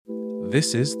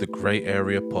This is the Grey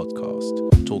Area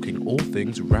Podcast, talking all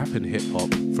things rap and hip-hop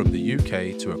from the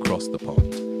UK to across the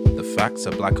pond. The facts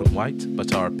are black and white,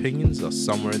 but our opinions are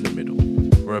somewhere in the middle.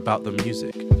 We're about the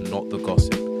music, not the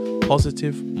gossip.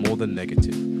 Positive more than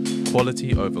negative.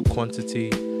 Quality over quantity.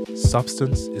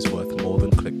 Substance is worth more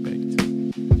than clickbait.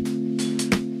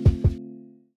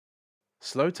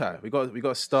 Slowthai. We got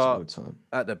to start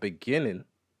at the beginning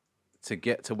to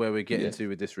get to where we're getting to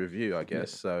with this review, I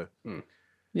guess. So,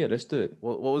 yeah, let's do it.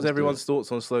 What was everyone's thoughts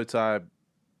on Slowthai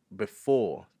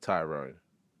before TYRON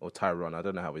or TYRON? I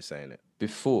don't know how we're saying it.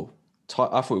 Before,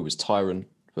 I thought it was TYRON,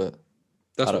 but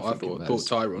that's what I thought. I thought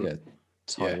TYRON. Yeah,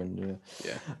 TYRON.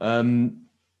 Yeah.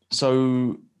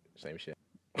 So same shit.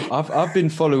 I've been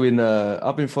following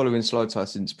Slowthai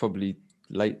since probably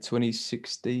late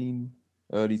 2016,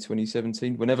 early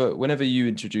 2017. Whenever you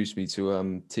introduced me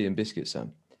to Tea and Biscuit,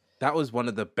 Sam. That was one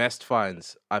of the best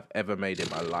finds I've ever made in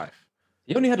my life.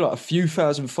 He only had like a few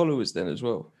thousand followers then as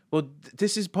well. Well,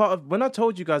 this is part of when I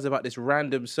told you guys about this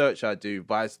random search I do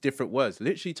by different words.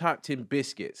 Literally typed in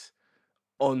biscuits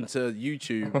onto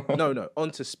YouTube,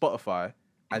 onto Spotify,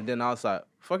 and then I was like,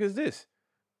 "Fuck is this?"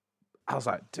 I was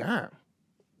like, "Damn."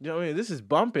 You know what I mean? This is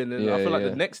bumping. And I feel like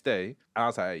the next day, I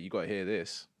was like, hey, you got to hear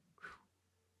this.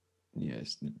 Yeah,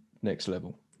 it's next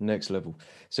level.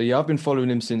 So, yeah, I've been following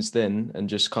him since then and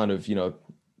just kind of,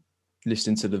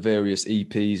 listening to the various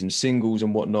EPs and singles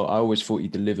and whatnot. I always thought he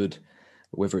delivered,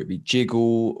 whether it be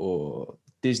Jiggle or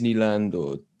Disneyland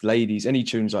or Ladies, any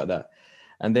tunes like that.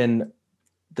 And then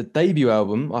the debut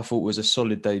album, I thought was a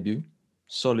solid debut.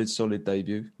 Solid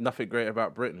debut. Nothing Great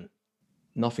About Britain.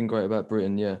 Nothing Great About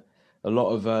Britain, yeah. A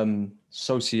lot of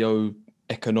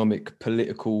socio-economic,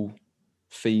 political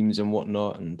themes and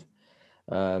whatnot. And,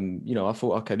 I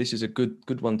thought, okay, this is a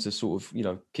good one to sort of,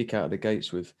 kick out of the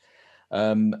gates with.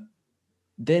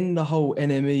 Then the whole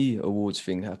NME Awards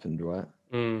thing happened, right?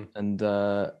 And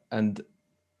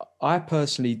I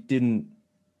personally didn't,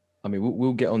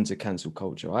 we'll get on to cancel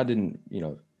culture. I didn't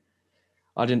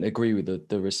agree with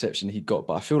the reception he got,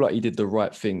 but I feel like he did the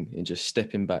right thing in just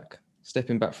stepping back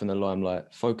from the limelight,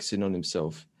 focusing on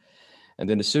himself. And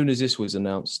then as soon as this was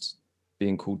announced,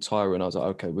 being called TYRON, I was like,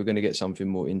 okay, we're going to get something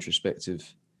more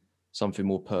introspective, something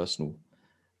more personal.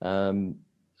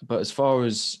 But as far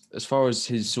as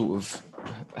his sort of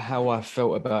how I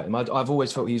felt about him, I've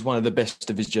always felt he's one of the best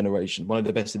of his generation, one of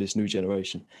the best of this new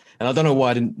generation. And I don't know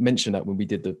why I didn't mention that when we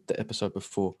did the episode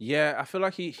before. Yeah, I feel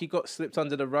like he got slipped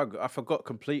under the rug. I forgot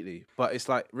completely. But it's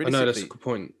like, really, I know, that's a good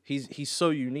point. He's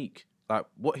so unique. Like,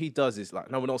 what he does is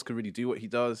like no one else can really do what he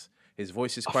does. His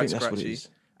voice is quite scratchy.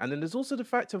 And then there's also the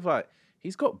fact of like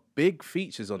he's got big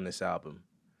features on this album.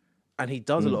 And he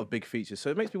does a lot of big features. So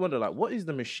it makes me wonder, like, what is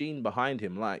the machine behind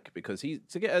him like? Because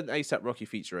to get an A$AP Rocky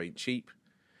feature ain't cheap.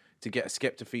 To get a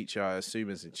Skepta feature, I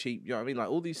assume, isn't cheap. You know what I mean? Like,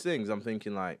 all these things, I'm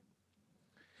thinking, like,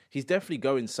 he's definitely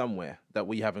going somewhere that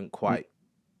we haven't quite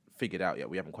figured out yet.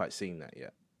 We haven't quite seen that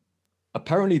yet.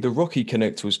 Apparently, the Rocky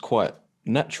Connect was quite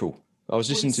natural. I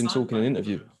was listening to him talking in an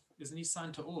interview. Isn't he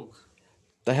signed to Org?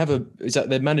 They have is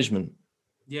that their management?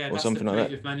 Yeah, or that's something the like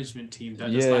creative management team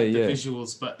that does the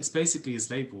visuals, but it's basically his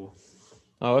label.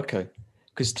 Oh, okay.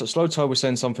 Because Slowthai was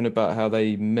saying something about how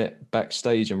they met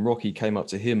backstage and Rocky came up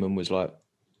to him and was like,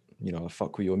 I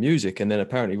fuck with your music. And then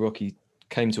apparently Rocky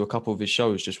came to a couple of his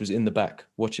shows, just was in the back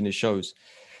watching his shows.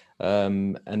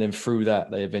 And then through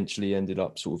that, they eventually ended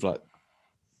up sort of like,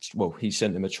 well, he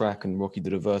sent him a track and Rocky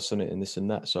did a verse on it and this and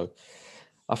that. So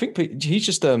I think he's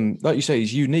just, like you say,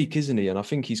 he's unique, isn't he? And I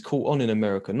think he's caught on in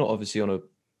America, not obviously on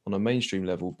a mainstream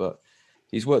level, but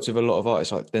he's worked with a lot of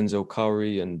artists like Denzel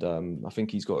Curry, and I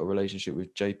think he's got a relationship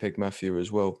with JPEG Mafia as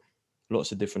well.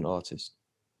 Lots of different artists.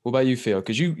 What about you, Theo?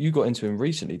 Because you got into him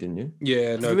recently, didn't you?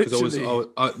 Yeah, no, because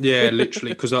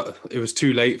literally, because it was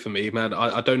too late for me, man.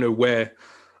 I don't know where.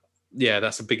 Yeah,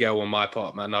 that's a big L on my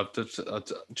part, man. I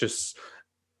just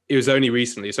it was only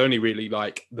recently. It's only really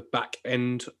like the back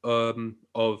end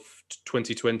of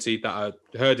 2020 that I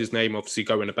heard his name obviously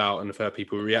going about and I've heard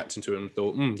people reacting to it and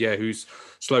thought, who's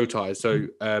Slowthai? So,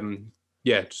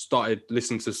 started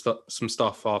listening to some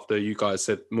stuff after you guys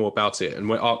said more about it. And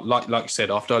when, like you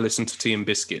said, after I listened to Tea and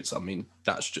Biscuits, I mean,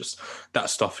 that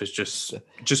stuff is just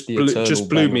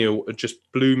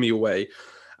blew me away.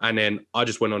 And then I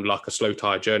just went on like a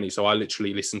Slowthai journey. So I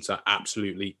literally listened to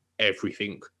absolutely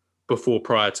everything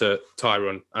prior to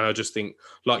TYRON. And I just think,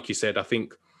 like you said, I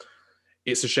think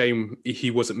it's a shame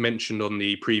he wasn't mentioned on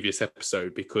the previous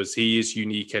episode because he is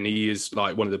unique and he is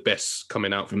like one of the best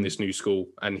coming out from this new school.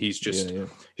 And he's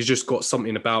just got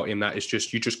something about him that is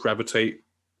just, you just gravitate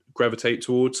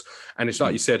towards. And it's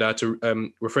like you said, I had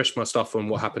to refresh my stuff on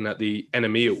what happened at the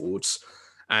NME Awards.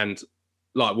 And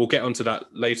like we'll get onto that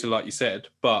later, like you said,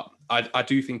 but I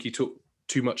do think he took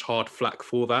too much hard flack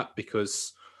for that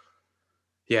because,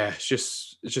 yeah, it's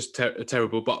just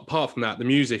terrible. But apart from that, the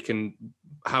music and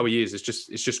how he is, it's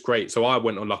just great. So I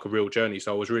went on like a real journey.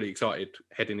 So I was really excited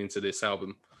heading into this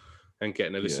album and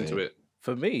getting to listen to it.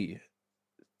 For me,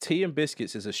 Tea and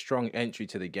Biscuits is a strong entry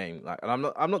to the game. Like, and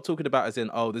I'm not talking about as in,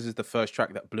 oh, this is the first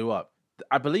track that blew up.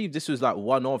 I believe this was like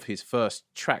one of his first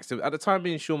tracks. So at the time,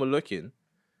 being Sean were looking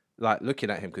at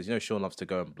him, because Sean loves to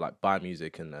go and like buy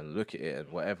music and look at it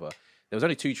and whatever. There was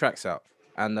only 2 tracks out,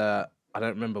 and I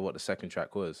don't remember what the second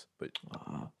track was, but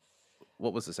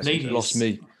what was the second? Ladies. track? Lost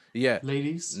Me. Yeah.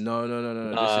 Ladies. No.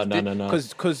 No.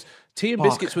 Because Tea and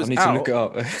Biscuits was I need out. to look it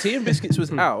up. Tea and Biscuits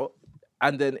was out,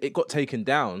 and then it got taken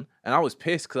down, and I was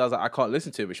pissed because I was like, I can't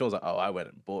listen to it. But Sean was like, oh, I went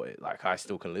and bought it. Like, I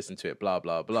still can listen to it. Blah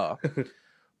blah blah.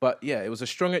 But yeah, it was a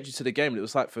strong entry to the game. It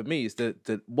was like, for me, it's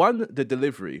the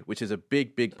delivery, which is a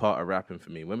big part of rapping for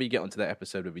me. When we get onto that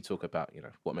episode where we talk about,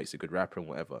 what makes a good rapper and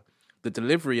whatever, the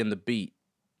delivery and the beat.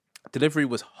 Delivery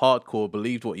was hardcore,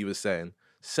 believed what he was saying.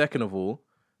 Second of all,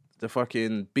 the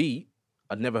fucking beat,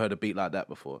 I'd never heard a beat like that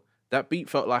before. That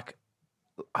beat felt like,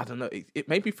 I don't know, it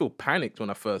made me feel panicked when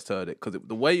I first heard it, because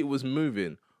the way it was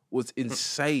moving was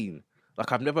insane.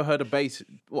 Like, I've never heard a bass.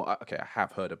 Well, okay, I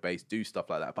have heard a bass do stuff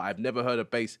like that, but I've never heard a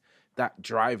bass that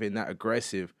driving, that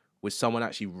aggressive, with someone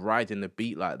actually riding the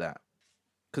beat like that.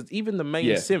 Because even the main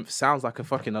synth sounds like a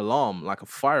fucking alarm, like a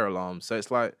fire alarm. So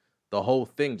it's like the whole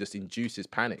thing just induces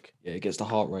panic. Yeah, it gets the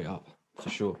heart rate up for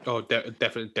sure. Oh,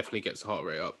 definitely gets the heart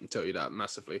rate up. I'll tell you that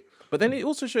massively. But then it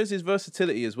also shows his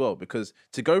versatility as well, because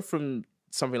to go from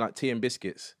something like Tea and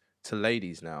Biscuits to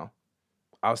Ladies now,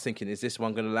 I was thinking, is this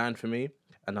one going to land for me?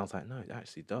 And I was like, no, it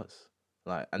actually does.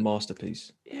 Like, and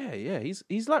masterpiece. Yeah.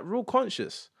 He's like real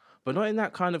conscious, but not in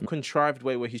that kind of contrived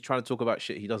way where he's trying to talk about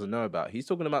shit he doesn't know about. He's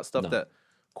talking about stuff that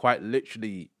quite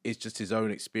literally is just his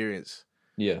own experience.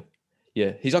 Yeah.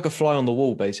 He's like a fly on the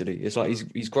wall, basically. It's like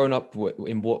he's grown up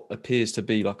in what appears to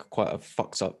be like quite a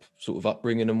fucked up sort of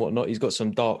upbringing and whatnot. He's got some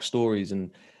dark stories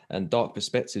and dark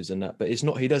perspectives and that, but it's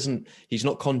not. He's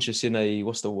not conscious in a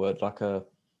what's the word?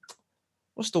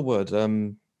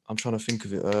 I'm trying to think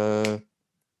of it.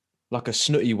 Like a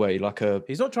snooty way,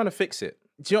 He's not trying to fix it.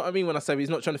 Do you know what I mean when I say he's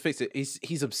not trying to fix it? He's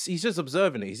just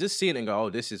observing it. He's just seeing it and go, oh,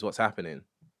 this is what's happening.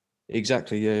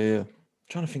 Exactly. Yeah. I'm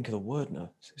trying to think of the word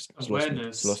now. It's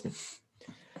Awareness. lost me.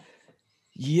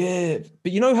 Yeah,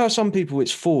 but you know how some people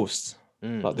it's forced.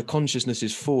 Like the consciousness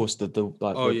is forced.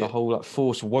 The whole like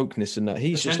forced wokeness and that.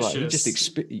 He's just like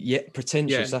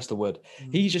pretentious. That's the word.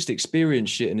 He just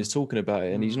experienced shit and is talking about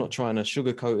it, and he's not trying to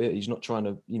sugarcoat it. He's not trying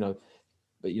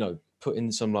to put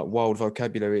in some like wild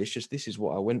vocabulary. It's just, this is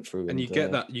what I went through. And you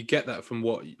get that from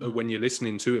what when you're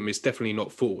listening to him. It's definitely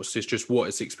not forced. It's just what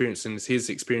it's experiencing. It's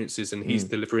his experiences, and he's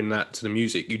delivering that to the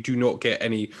music. You do not get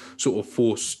any sort of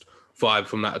forced vibe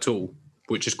from that at all,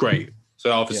 which is great.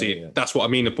 So obviously that's what I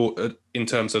mean in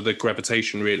terms of the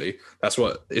gravitation, really. That's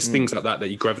what it's things like that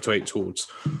you gravitate towards.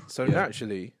 So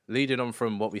naturally, leading on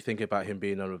from what we think about him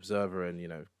being an observer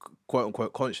and, quote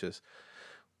unquote conscious,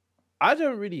 I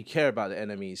don't really care about the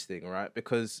enemies thing, right?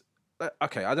 Because,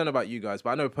 okay, I don't know about you guys,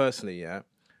 but I know personally,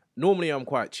 normally I'm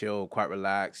quite chill, quite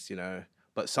relaxed,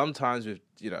 but sometimes with,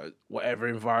 whatever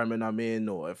environment I'm in,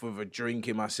 or if with a drink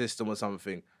in my system or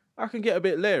something, I can get a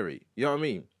bit leery, you know what I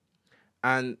mean?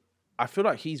 And I feel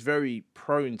like he's very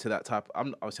prone to that type.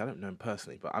 Obviously, I don't know him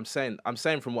personally, but I'm saying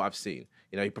from what I've seen.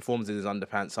 He performs in his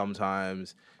underpants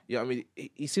sometimes. I mean,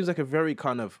 he seems like a very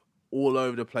kind of all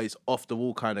over the place, off the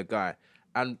wall kind of guy.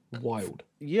 And wild.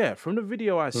 From the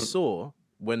video I saw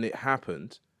when it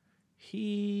happened,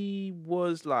 he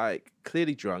was like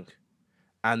clearly drunk,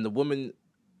 and the woman.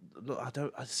 I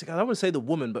don't want to say the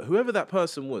woman, but whoever that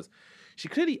person was, she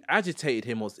clearly agitated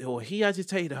him, or he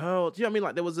agitated her. Do you know what I mean?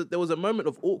 Like there was a moment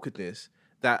of awkwardness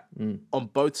that on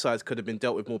both sides could have been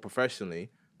dealt with more professionally,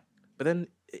 but then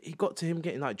he got to him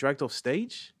getting like dragged off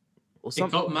stage or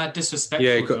something. It got mad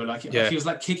disrespectful though. He was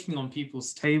like kicking on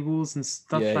people's tables and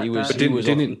stuff like that. But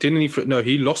didn't he? No,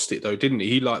 he lost it though, didn't he?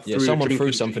 He like threw someone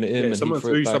threw something at him. Yeah, someone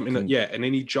threw something. And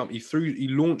then he jumped. He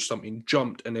launched something,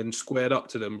 jumped, and then squared up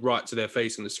to them right to their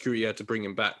face, and the security had to bring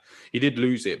him back. He did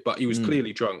lose it, but he was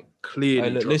clearly drunk.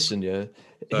 Listen,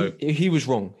 he was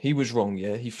wrong. He was wrong.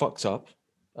 Yeah, he fucked up.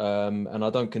 And I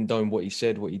don't condone what he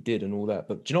said, what he did, and all that.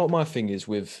 But do you know what my thing is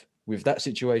with that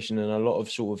situation and a lot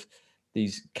of sort of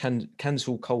these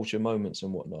cancel culture moments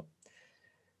and whatnot?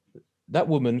 That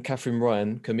woman, Catherine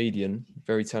Ryan, comedian,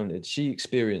 very talented, she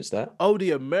experienced that. Oh,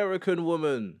 the American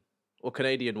woman or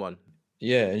Canadian one?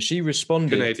 Yeah, and she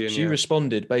responded.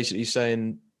 Responded basically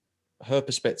saying, her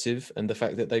perspective and the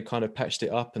fact that they kind of patched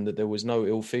it up and that there was no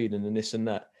ill feeling and this and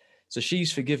that. So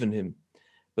she's forgiven him.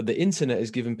 But the internet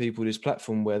has given people this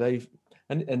platform where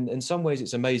and in some ways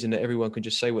it's amazing that everyone can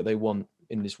just say what they want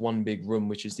in this one big room,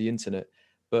 which is the internet.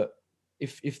 But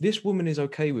if this woman is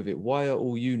okay with it, why are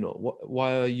all you not?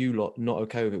 Why are you lot not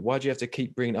okay with it? Why do you have to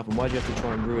keep bringing it up, and why do you have to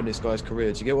try and ruin this guy's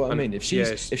career? Do you get what I mean? If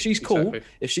she's cool, exactly.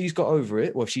 If she's got over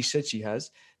it, well, if she said she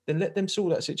has, then let them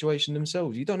sort that situation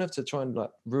themselves. You don't have to try and like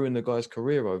ruin the guy's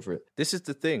career over it. This is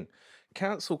the thing.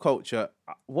 Cancel culture,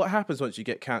 what happens once you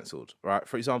get cancelled, right?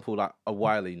 For example, like a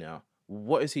Wiley now,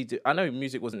 what does he do? I know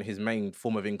music wasn't his main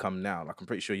form of income now. Like, I'm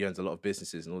pretty sure he owns a lot of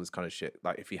businesses and all this kind of shit.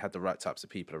 Like, if he had the right types of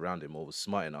people around him or was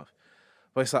smart enough.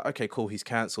 But it's like, okay, cool, he's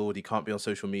cancelled. He can't be on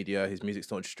social media. His music's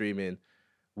not streaming.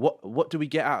 What do we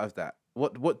get out of that?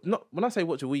 Not when I say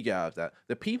what do we get out of that,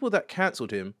 the people that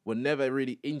cancelled him were never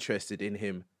really interested in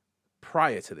him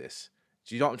prior to this.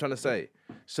 Do you know what I'm trying to say?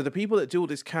 So the people that do all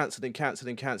this cancelling,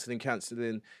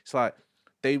 it's like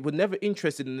they were never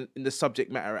interested in the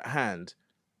subject matter at hand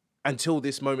until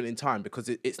this moment in time, because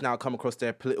it's now come across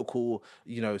their political,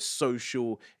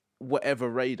 social, whatever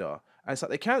radar. And it's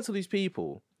like they cancel these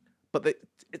people, but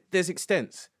there's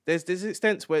extents. There's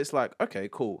extents where it's like, okay,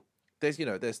 cool. There's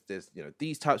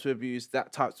these types of abuse,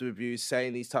 that types of abuse,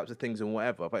 saying these types of things and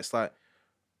whatever. But it's like,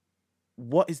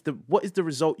 what is the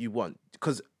result you want?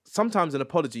 Because sometimes an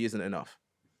apology isn't enough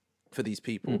for these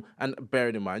people. And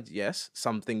bearing in mind, yes,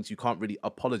 some things you can't really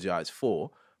apologize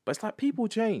for, but it's like people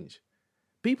change.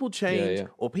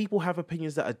 Or people have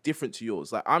opinions that are different to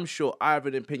yours. Like, I'm sure I have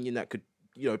an opinion that could,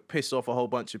 piss off a whole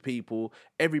bunch of people.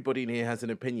 Everybody in here has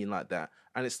an opinion like that.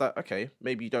 And it's like, okay,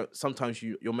 maybe you don't, sometimes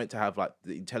you're meant to have like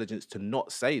the intelligence to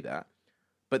not say that.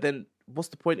 But then what's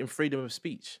the point in freedom of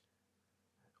speech?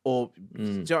 Or do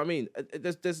you know what I mean?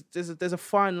 There's a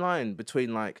fine line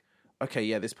between like, okay,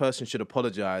 yeah, this person should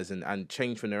apologize and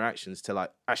change from their actions to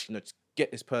like, actually, no, just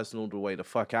get this person all the way the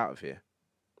fuck out of here.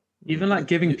 Even like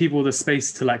giving people the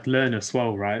space to like learn as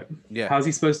well, right? Yeah. How's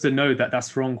he supposed to know that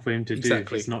that's wrong for him to do if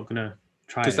he's not gonna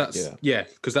try it?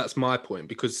 Because that's my point.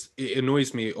 Because it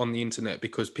annoys me on the internet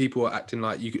because people are acting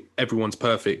like everyone's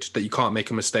perfect, that you can't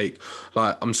make a mistake.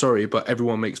 Like, I'm sorry, but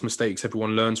everyone makes mistakes.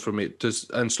 Everyone learns from it.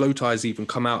 And slowthai's even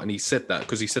come out and he said that,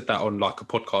 because he said that on like a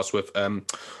podcast with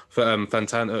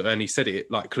Fantana, and he said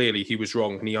it like clearly he was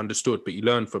wrong and he understood, but he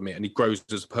learned from it and he grows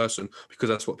as a person, because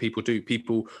that's what people do.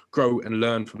 People grow and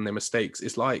learn from their mistakes.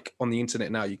 It's like on the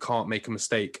internet now, you can't make a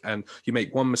mistake, and you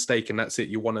make one mistake and that's it.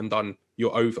 You're one and done.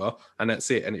 You're over, and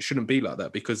that's it. And it shouldn't be like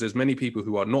that, because there's many people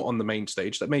who are not on the main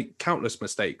stage that make countless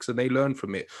mistakes and they learn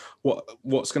from it.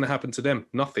 What's going to happen to them?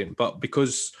 Nothing. But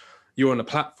because you're on a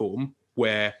platform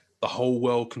where the whole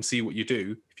world can see what you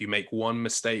do, if you make one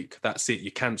mistake, that's it,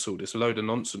 you're cancelled. It's a load of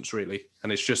nonsense, really.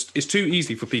 And it's too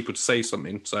easy for people to say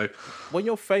something. So when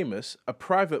you're famous, a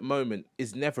private moment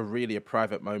is never really a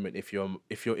private moment if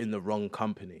you're in the wrong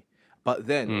company. But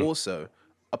then also,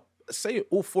 say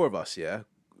all four of us,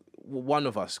 one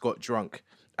of us got drunk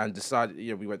and decided,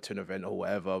 we went to an event or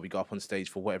whatever, we got up on stage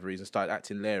for whatever reason, started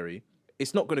acting Larry.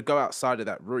 It's not going to go outside of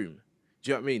that room. Do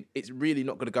you know what I mean? It's really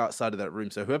not going to go outside of that room.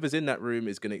 So whoever's in that room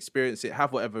is going to experience it,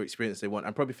 have whatever experience they want,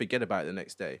 and probably forget about it the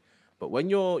next day. But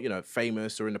when you're,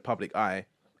 famous or in the public eye,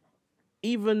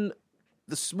 even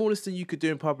the smallest thing you could do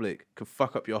in public could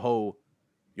fuck up your whole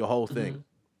thing.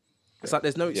 It's like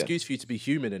there's no excuse for you to be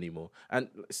human anymore. And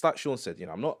it's like Sean said,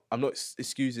 I'm not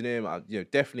excusing him.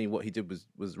 Definitely what he did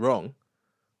was wrong.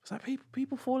 It's like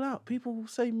people fall out. People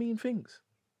say mean things.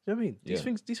 Do you know what I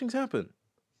mean? These things happen.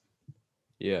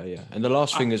 Yeah. And the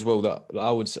last thing as well that I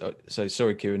would say,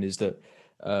 sorry, Kieran, is that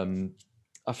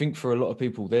I think for a lot of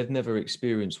people, they've never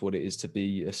experienced what it is to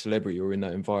be a celebrity or in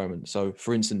that environment. So,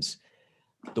 for instance,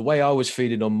 the way I was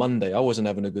feeling on Monday, I wasn't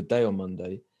having a good day on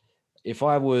Monday. If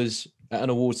I was at an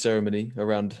award ceremony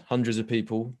around hundreds of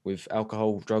people with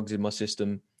alcohol, drugs in my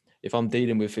system, if I'm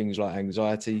dealing with things like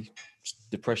anxiety,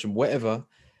 depression, whatever,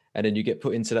 and then you get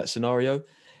put into that scenario,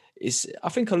 I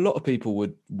think a lot of people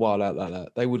would wild out like that.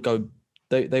 They would go,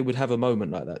 they would have a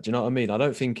moment like that. Do you know what I mean? I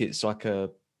don't think it's like I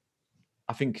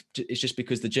think it's just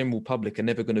because the general public are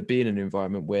never going to be in an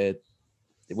environment where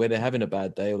they're having a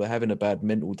bad day or they're having a bad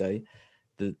mental day,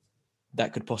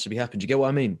 that could possibly happen. Do you get what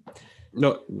I mean?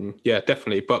 No, yeah,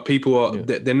 definitely. But people are,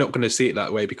 they're not going to see it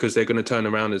that way, because they're going to turn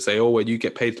around and say, oh, well, you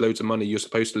get paid loads of money, you're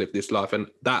supposed to live this life. And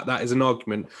that is an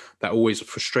argument that always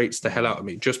frustrates the hell out of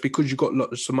me. Just because you got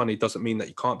lots of money doesn't mean that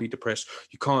you can't be depressed.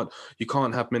 You can't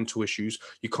have mental issues.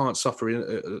 You can't suffer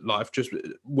in life. Just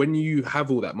when you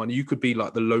have all that money, you could be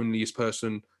like the loneliest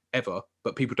person ever,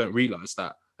 but people don't realize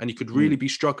that. and you could really be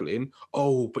struggling.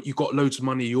 Oh, but you got loads of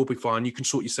money, you'll be fine, you can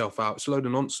sort yourself out. It's a load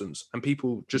of nonsense, and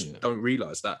people just don't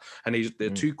realize that, and they're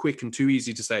too quick and too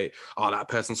easy to say, oh, that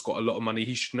person's got a lot of money,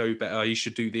 he should know better, he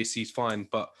should do this, he's fine.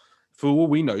 But for all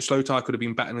we know, slowthai could have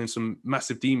been battling some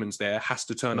massive demons there, has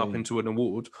to turn up into an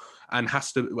award and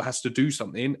has to do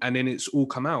something, and then it's all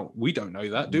come out. We don't know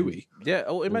that, do we? Yeah.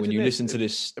 Oh, imagine when you listen to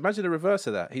this. Imagine the reverse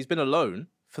of that. He's been alone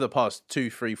for the past 2,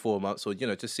 3, 4 months, or,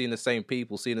 just seeing the same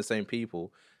people.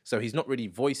 So he's not really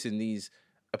voicing these,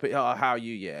 oh, how are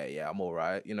you? Yeah, I'm all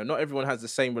right. Not everyone has the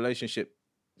same relationship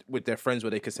with their friends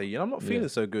where they could say, I'm not feeling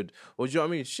so good. Or do you know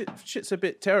what I mean? Shit's a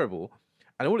bit terrible.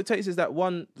 And all it takes is that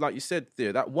one, like you said,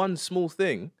 Theo, that one small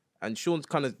thing, and Sean's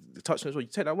kind of touched on it as well. You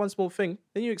take that one small thing,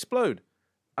 then you explode.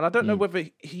 And I don't know whether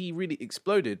he really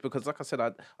exploded, because, like I said,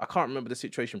 I can't remember the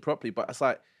situation properly, but it's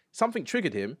like something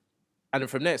triggered him. And then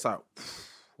from there, it's like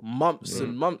months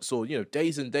and months, or,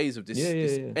 days and days of this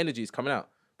energy is coming out.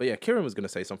 But yeah, Kieran was going to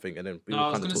say something, and then I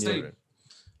was going to say,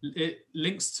 it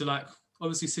links to, like,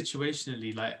 obviously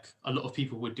situationally, like, a lot of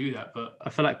people would do that, but I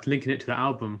feel like linking it to the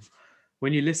album,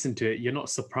 when you listen to it, you're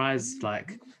not surprised,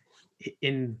 like,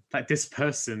 this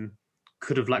person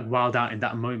could have, like, wilded out in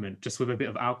that moment just with a bit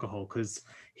of alcohol, because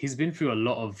he's been through a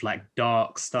lot of, like,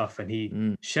 dark stuff, and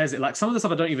he shares it. Like, some of the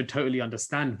stuff I don't even totally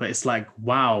understand, but it's like,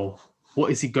 wow,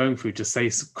 what is he going through to say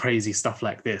crazy stuff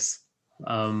like this?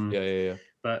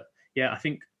 But yeah, I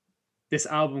think this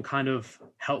album kind of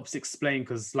helps explain,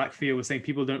 because, like Theo was saying,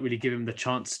 people don't really give him the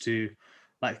chance to,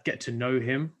 like, get to know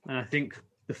him. And I think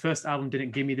the first album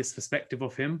didn't give me this perspective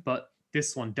of him, but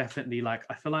this one definitely, like,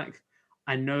 I feel like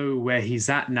I know where he's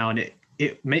at now, and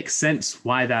it makes sense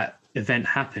why that event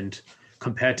happened,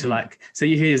 compared to, like, say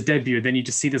you hear his debut, then you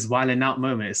just see this wilding out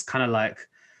moment. It's kind of like,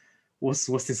 what's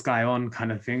this guy on,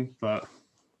 kind of thing. But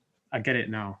I get it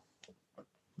now.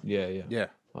 Yeah,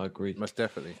 I agree, most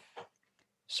definitely.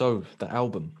 So the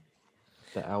album,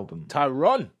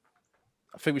 TYRON.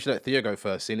 I think we should let Theo go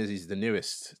first, seeing as he's the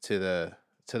newest to the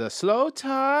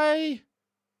slowthai.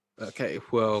 Okay,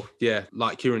 well, yeah,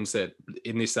 like Kieran said,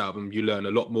 in this album, you learn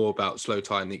a lot more about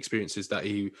slowthai and the experiences that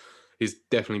he's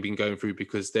definitely been going through,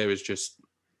 because there is just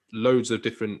loads of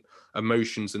different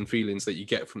emotions and feelings that you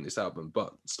get from this album.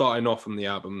 But starting off from the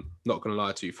album, not going to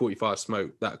lie to you, 45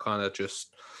 Smoke, that kind of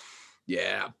just,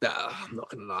 I'm not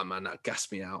going to lie, man, that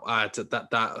gassed me out. I had to,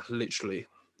 that literally,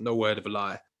 no word of a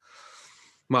lie.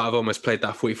 Might have almost played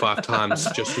that 45 times,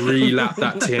 just relap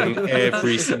that thing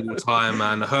every single time,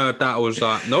 man. I heard that, I was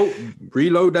like, nope,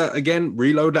 reload that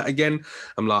again.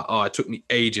 I'm like, it took me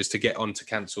ages to get onto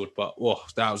Cancelled, but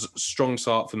that was a strong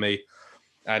start for me.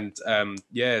 And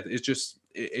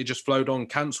it just flowed on.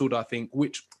 Cancelled, I think,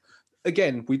 which,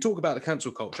 again, we talk about the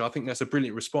cancel culture. I think that's a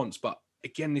brilliant response, but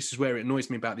again, this is where it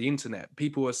annoys me about the internet.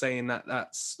 People are saying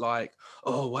that's like,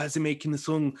 oh, why is he making the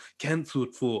song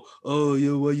cancelled for? Oh,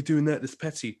 yeah, why are you doing that? That's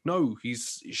petty. No,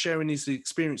 he's sharing his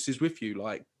experiences with you,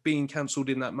 like being cancelled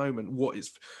in that moment, what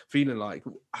it's feeling like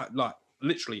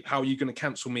literally, how are you going to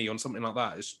cancel me on something like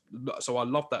that? So I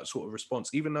love that sort of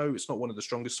response, even though it's not one of the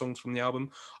strongest songs from the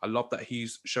album. I love that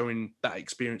he's showing that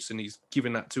experience and he's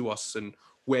giving that to us and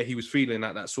where he was feeling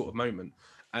at that sort of moment.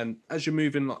 And as you're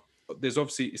moving,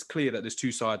 it's clear that there's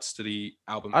two sides to the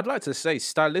album. I'd like to say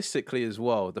stylistically as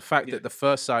well, the fact that the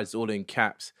first side is all in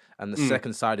caps and the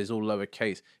second side is all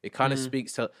lowercase, it kind of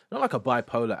speaks to, not like a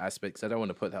bipolar aspect, because I don't want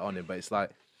to put that on him, but it's like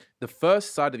the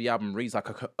first side of the album reads like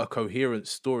a coherent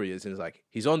story. It's like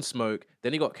he's on smoke,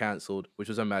 then he got cancelled, which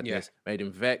was a madness, made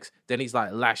him vex, then he's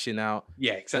like lashing out.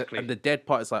 Yeah, exactly. And the dead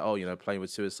part is like, playing with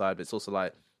suicide, but it's also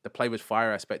like the play with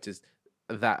fire aspect is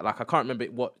that, like, I can't remember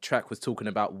what track was talking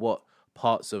about what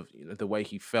parts of the way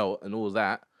he felt and all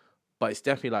that, but it's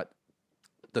definitely like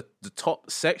the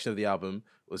top section of the album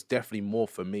was definitely more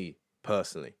for me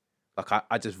personally. Like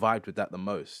I just vibed with that the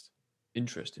most.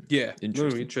 Interesting. Yeah,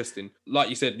 interesting. Like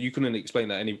you said, you couldn't explain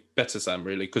that any better, Sam,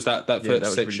 really, because that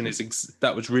first section really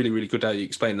that was really, really good how you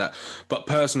explained that. But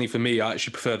personally, for me, I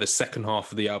actually prefer the second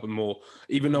half of the album more.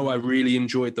 Even though I really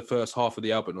enjoyed the first half of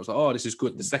the album, I was like, oh, this is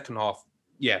good. The second half,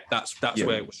 that's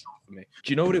where it was strong for me.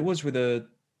 Do you know what it was with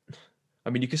I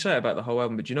mean, you can say it about the whole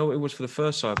album, but do you know what it was for the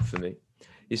first side for me?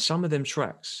 Is some of them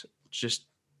tracks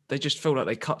they just felt like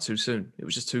they cut too soon. It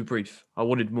was just too brief. I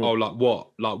wanted more. Oh, like what?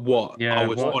 Like what? Yeah,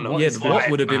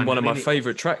 what would have been one of my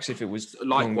favourite tracks if it was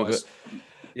likewise.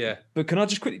 Yeah. But can I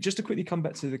just quickly come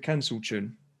back to the cancel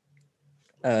tune?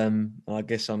 I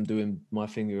guess I'm doing my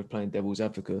finger of playing devil's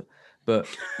advocate. But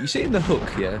you see in the hook,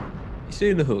 yeah,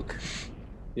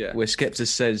 where Skepta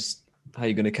says, "How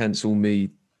you going to cancel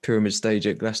me? Pyramid stage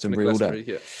at Glastonbury, all that."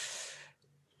 Yeah.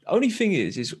 Only thing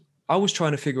is I was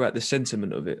trying to figure out the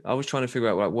sentiment of it. I was trying to figure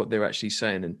out like what they're actually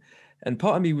saying, and And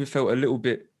part of me felt a little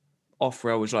bit off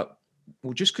where I was like,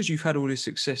 well, just because you've had all this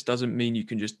success doesn't mean you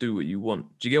can just do what you want.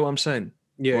 Do you get what I'm saying?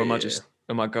 Yeah. Or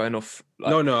am I going off?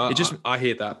 Like, No, I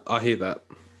hear that.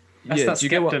 That's that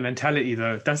Skepta mentality,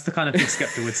 though. That's the kind of thing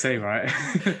Skepta would say, right?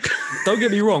 Don't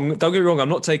get me wrong. I'm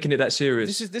not taking it that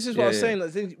serious. This is what I was saying.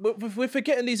 Like, we're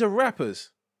forgetting these are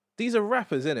rappers. These are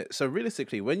rappers, innit? So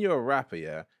realistically, when you're a rapper,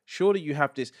 yeah, surely you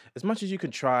have this, as much as you can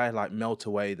try, like, melt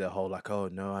away the whole, like, oh,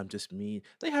 no, I'm just me.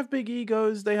 They have big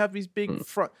egos. They have these big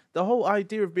front. The whole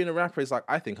idea of being a rapper is like,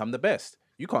 I think I'm the best.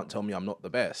 You can't tell me I'm not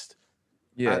the best.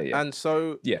 And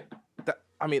so,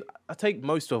 I mean, I take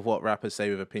most of what rappers say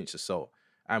with a pinch of salt.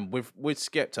 And with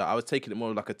Skepta, I was taking it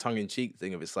more like a tongue-in-cheek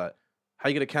thing of it's like, how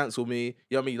you gonna cancel me? You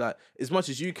know what I mean? Like, as much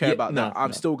as you care about that,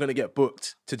 I'm still gonna get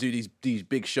booked to do these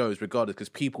big shows regardless because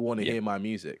people want to hear my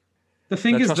music. The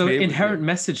thing is, the inherent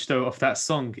message though of that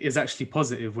song is actually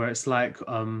positive, where it's like,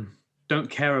 don't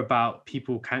care about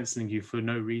people canceling you for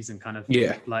no reason, kind of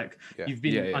thing. Like you've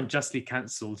been unjustly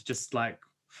cancelled, just like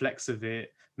flex of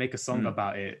it, make a song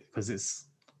about it because it's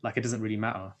like it doesn't really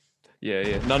matter.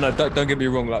 Yeah. No, don't get me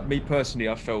wrong. Like me personally,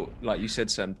 I felt like you said,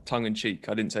 Sam, tongue in cheek.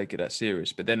 I didn't take it that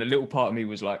serious. But then a little part of me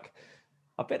was like,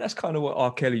 I bet that's kind of what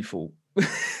R. Kelly thought.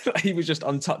 He was just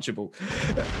untouchable.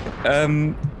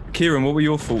 Kieran, what were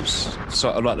your thoughts?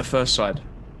 So, like the first side.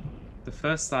 The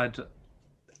first side,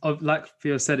 like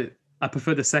Theo said, it. I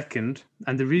prefer the second,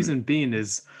 and the reason being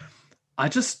is, I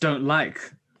just don't like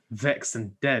Vex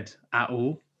and Dead at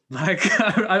all. Like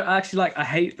I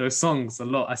hate those songs a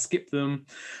lot. I skip them.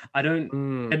 I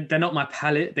don't. They're not my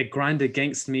palette. They grind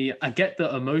against me. I get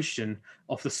the emotion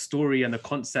of the story and the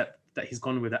concept that he's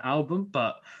gone with the album,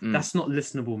 but that's not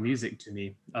listenable music to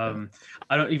me. I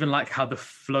don't even like how the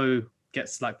flow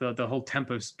gets like the whole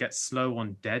tempo gets slow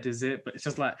on Dead, is it? But it's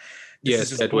just like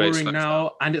this is just boring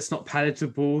now, and it's not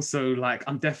palatable. So like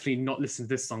I'm definitely not listening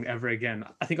to this song ever again.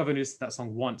 I think I've only listened to that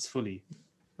song once fully.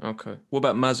 Okay. What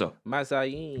about Mazza?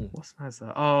 Mazayin. What's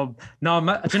Mazza? Oh, no.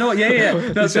 Do you know what?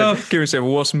 Yeah. Kieran said,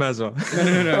 well, what's Mazza?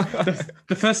 No.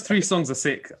 The first three songs are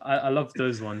sick. I love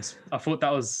those ones. I thought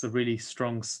that was a really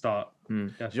strong start.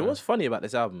 You know what's funny about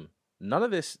this album? None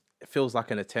of this feels like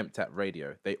an attempt at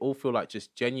radio. They all feel like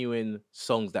just genuine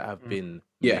songs that have been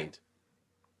made.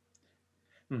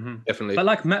 Mm-hmm. Definitely. But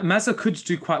like Mazza could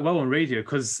do quite well on radio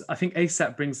because I think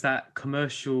ASAP brings that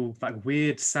commercial, like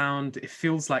weird sound. It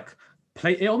feels like...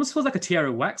 It almost feels like a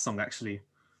TYRON Wax song, actually.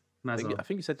 I think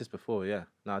you said this before, yeah.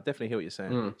 No, I definitely hear what you're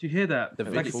saying. Do you hear that?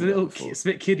 It's a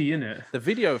bit kiddie, isn't it? The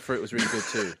video for it was really good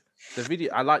too.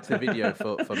 I liked the video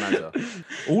for Mazza.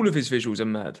 All of his visuals are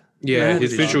mad. Yeah,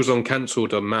 his visuals on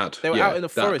Cancelled are mad. They were out in the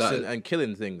forest and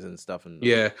killing things and stuff. And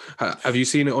have you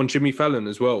seen it on Jimmy Fallon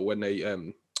as well when they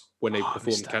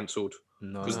performed Cancelled?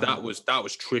 No, because that was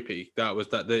trippy.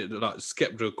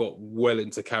 Skepta got well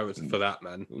into character for that,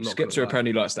 man. Skepta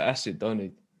apparently likes the acid, don't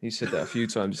he? He said that a few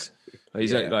times.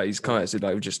 He's kind of said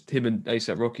like just him and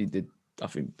A$AP Rocky did, I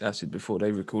think, acid before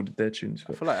they recorded their tunes.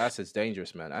 But... I feel like acid's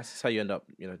dangerous, man. Acid's how you end up,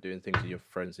 doing things with your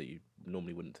friends that you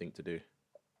normally wouldn't think to do.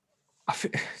 I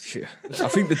think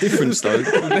the difference though.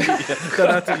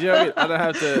 I don't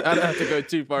have to go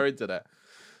too far into that.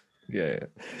 Yeah.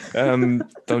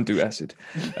 Don't do acid.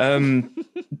 Do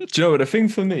you know what the thing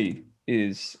for me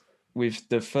is with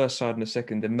the first side and the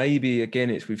second, and maybe again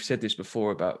we've said this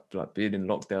before about like being in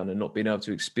lockdown and not being able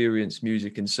to experience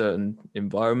music in certain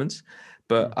environments.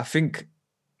 But I think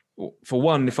for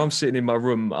one, if I'm sitting in my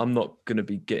room, I'm not gonna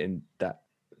be getting that.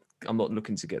 I'm not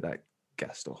looking to get that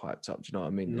gassed or hyped up. Do you know what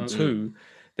I mean? No. And two,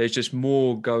 there's just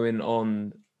more going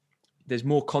on. There's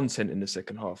more content in the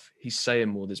second half. He's saying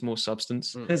more. There's more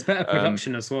substance. There's better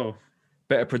production as well.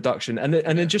 Better production, and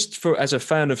then just as a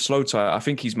fan of slowthai, I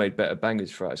think he's made better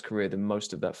bangers throughout his career than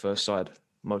most of that first side.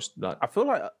 I feel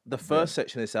like the first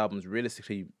section of this album is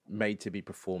realistically made to be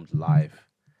performed live,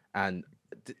 and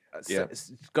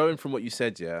going from what you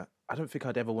said, I don't think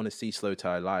I'd ever want to see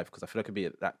slowthai live because I feel like it'd be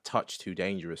that touch too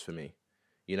dangerous for me.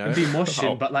 It'd be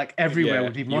moshing, but like everywhere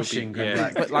would be moshing.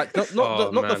 But like not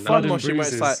the fun moshing where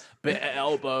it's like bit of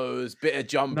elbows, bit of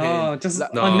jumping. No, just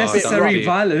unnecessary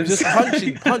violence. Just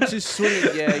punches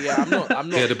swinging. I'm not.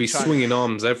 There'd be swinging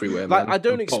arms everywhere. Like I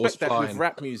don't expect that with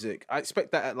rap music. I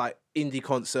expect that at like indie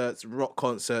concerts, rock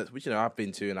concerts, which I've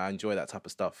been to, and I enjoy that type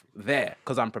of stuff there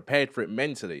because I'm prepared for it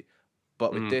mentally.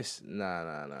 But with this,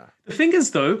 nah. The thing is,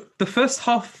 though, the first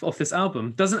half of this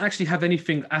album doesn't actually have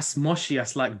anything as moshy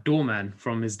as like Doorman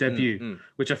from his debut,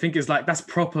 which I think is like, that's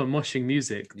proper moshing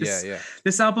music.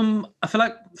 This album, I feel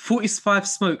like 45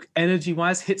 Smoke,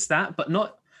 energy-wise, hits that, but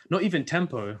not even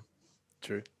tempo.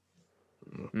 True.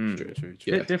 True.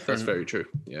 Yeah, different. That's very true.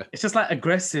 Yeah. It's just like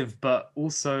aggressive, but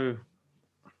also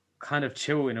kind of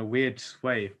chill in a weird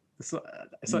way. It's like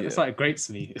it grates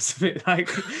me. It's a bit like,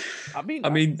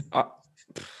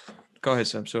 go ahead,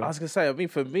 Sam. Sorry. I was gonna say, I mean,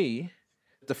 for me,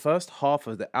 the first half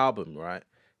of the album, right,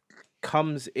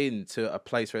 comes into a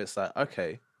place where it's like,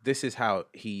 okay, this is how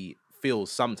he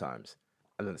feels sometimes,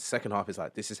 and then the second half is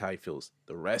like, this is how he feels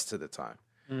the rest of the time.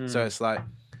 So it's like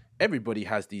everybody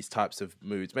has these types of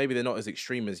moods. Maybe they're not as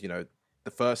extreme as, you know,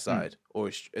 the first side or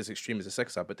as extreme as the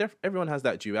second side, but everyone has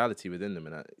that duality within them,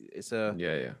 and it's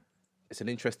an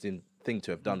interesting thing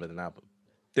to have done with an album.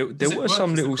 There were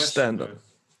some little stand-up.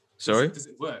 Sorry, does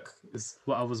it work? Is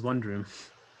what I was wondering.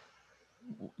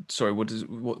 Sorry, what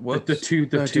the two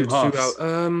halves?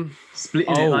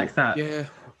 Splitting it like that. Yeah.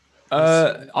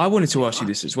 I wanted to ask you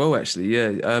this as well, actually.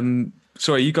 Yeah.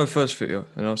 Sorry, you go first, Fitio,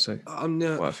 and I'll say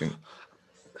what I think.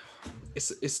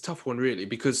 It's a tough one, really,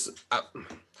 because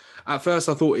at first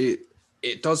I thought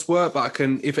it does work, but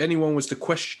if anyone was to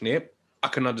question it, I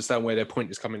can understand where their point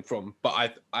is coming from.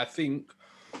 But I think,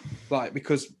 like,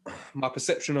 because my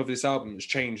perception of this album has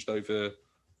changed over,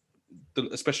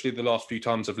 especially the last few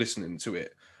times of listening to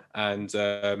it, and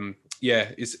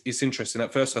it's interesting.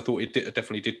 At first I thought it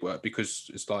definitely did work, because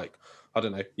it's like, I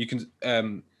don't know, you can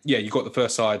you got the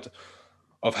first side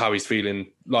of how he's feeling,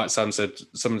 like Sam said,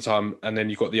 some of the time, and then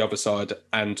you've got the other side,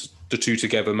 and the two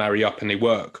together marry up and they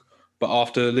work. But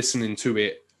after listening to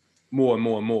it more and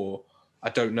more and more,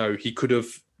 I don't know, he could have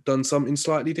done something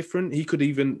slightly different. He could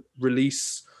even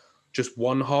release just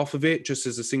one half of it just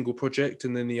as a single project,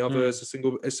 and then the other as a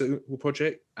single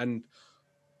project. And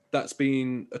that's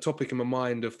been a topic in my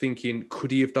mind of thinking, could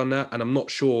he have done that? And I'm not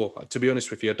sure, to be honest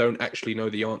with you. I don't actually know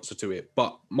the answer to it,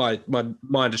 but my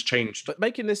mind has changed. But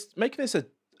making this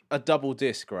a double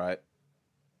disc, right?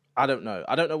 I don't know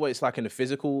what it's like in a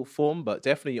physical form, but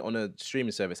definitely on a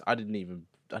streaming service, I didn't even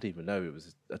know it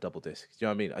was a double disc. Do you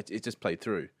know what I mean? It just played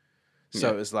through.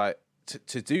 So it's like,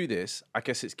 to do this, I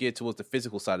guess it's geared towards the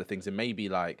physical side of things, and maybe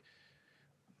like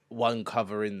one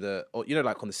cover or you know,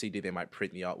 like on the CD they might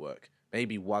print the artwork.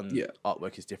 Maybe one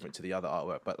artwork is different to the other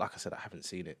artwork, but like I said, I haven't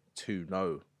seen it to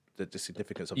know the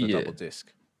significance of the double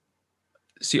disc.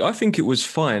 See, I think it was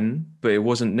fine, but it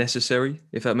wasn't necessary,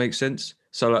 if that makes sense.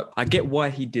 So like, I get why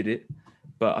he did it,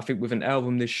 but I think with an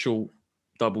album this short,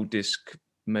 double disc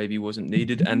maybe wasn't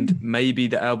needed, and maybe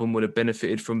the album would have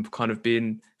benefited from kind of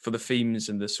being, for the themes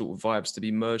and the sort of vibes to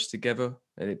be merged together,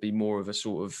 and it'd be more of a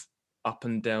sort of up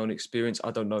and down experience.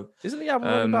 I don't know. Isn't the album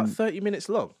only about 30 minutes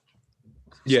long?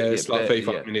 Yeah, it's like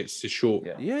 35 minutes. It's short.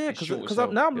 Yeah, because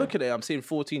now I'm looking at it, I'm seeing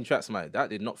 14 tracks. That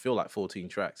did not feel like 14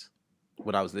 tracks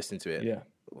when I was listening to it.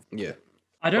 Yeah.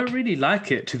 I don't really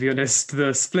like it, to be honest,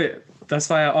 the split. That's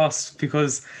why I asked,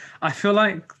 because I feel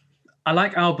like I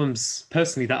like albums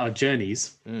personally that are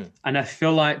journeys. And I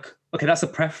feel like, okay, that's a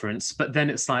preference, but then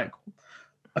it's like,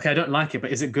 okay, I don't like it,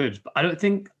 but is it good? But I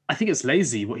think it's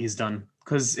lazy what he's done,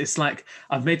 because it's like,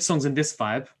 I've made songs in this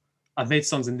vibe. I've made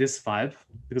songs in this vibe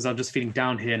because I'm just feeling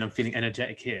down here and I'm feeling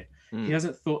energetic here. He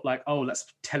hasn't thought like, oh, let's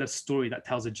tell a story that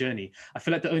tells a journey. I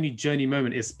feel like the only journey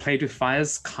moment is Played with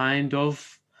Fire's kind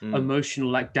of emotional,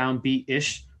 like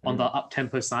downbeat-ish on the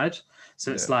up-tempo side.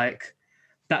 So it's like,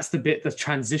 that's the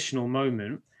transitional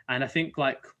moment. And I think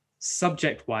like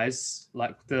subject-wise,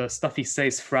 like the stuff he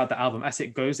says throughout the album, as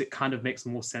it goes, it kind of makes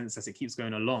more sense as it keeps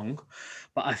going along.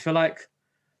 But I feel like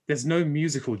there's no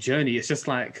musical journey. It's just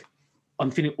like, I'm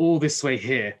feeling all this way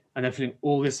here, and I'm feeling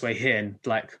all this way here. And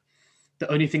like,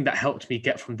 the only thing that helped me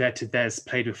get from there to there is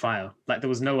Played with Fire. Like, there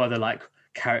was no other like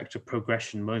character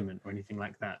progression moment or anything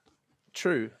like that.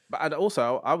 True. But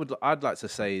also, I'd like to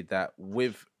say that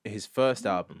with his first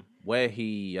album, where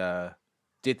he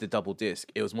did the double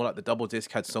disc, it was more like the double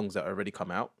disc had songs that already come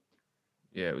out.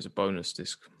 Yeah, it was a bonus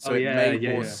disc. So it made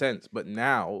more sense. But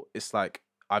now it's like,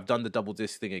 I've done the double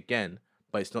disc thing again,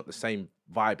 but it's not the same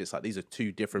vibe. It's like, these are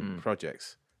two different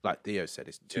projects. Like Theo said,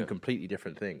 it's two completely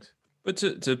different things. But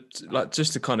to like,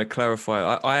 just to kind of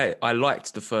clarify, I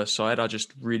liked the first side. I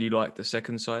just really liked the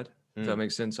second side. If that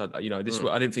makes sense. I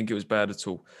didn't think it was bad at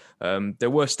all. There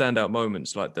were standout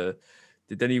moments, like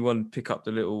did anyone pick up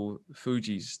the little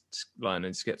Fuji's line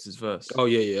in Skepta's verse? Oh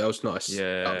yeah, that was nice.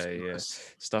 Yeah,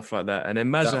 stuff like that. And then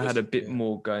Mazza had a bit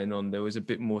more going on. There was a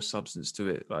bit more substance to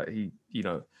it. Like he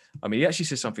actually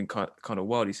says something kind of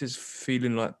wild. He says,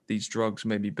 feeling like these drugs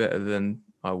made me better than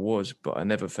I was, but I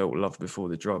never felt love before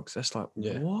the drugs. That's like,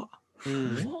 what?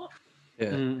 What?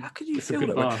 Yeah. How could you feel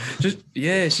that way?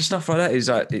 It's just stuff like that. Is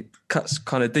like, it cuts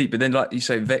kind of deep. But then, like you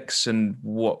say, Vex and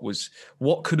what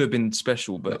could have been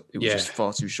special, but it was just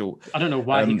far too short. I don't know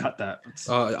why he cut that.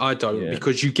 I don't,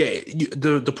 because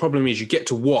the problem is you get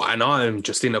to what, and I'm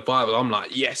just in a vibe. I'm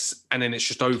like, yes, and then it's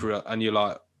just over it, and you're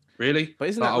like, Really? But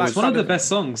isn't that it's one of the best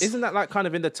songs? Isn't that like kind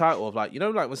of in the title of like, you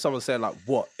know, like when someone said like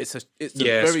what? It's a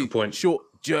very short,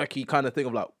 jerky kind of thing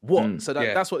of like what? So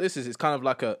that's what this is. It's kind of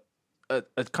like a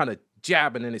kind of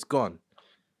jab and then it's gone.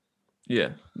 Yeah.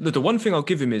 The one thing I'll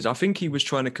give him is I think he was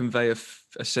trying to convey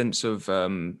a sense of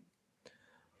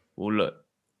well, look,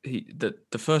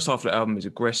 the first half of the album is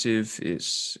aggressive,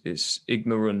 it's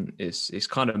ignorant, it's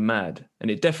kind of mad, and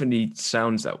it definitely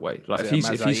sounds that way. Like if he's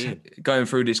going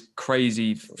through this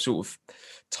crazy sort of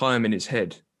time in his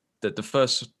head, that the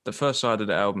first side of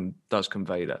the album does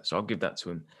convey that. So I'll give that to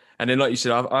him. And then, like you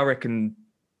said, I reckon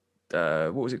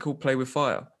what was it called? Play with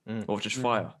Fire or just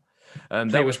Fire?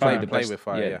 That was probably the best. Play with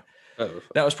Fire, yeah.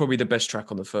 That was probably the best track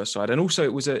on the first side, and also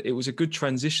it was a good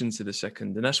transition to the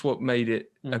second, and that's what made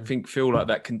it I think feel like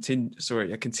that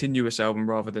a continuous album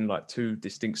rather than like two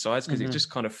distinct sides, because it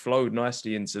just kind of flowed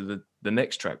nicely into the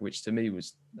next track, which to me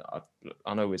was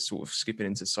I know we're sort of skipping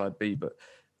into side B, but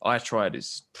I Tried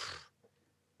is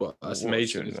that's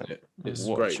amazing, isn't it? It's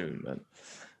what great. A tune, man!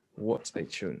 What a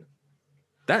tune!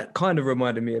 That kind of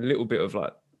reminded me a little bit of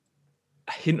like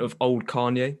a hint of old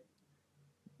Kanye.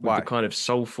 With the kind of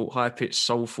soulful, high-pitched,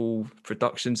 soulful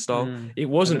production style. It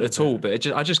wasn't at all, but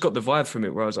I just got the vibe from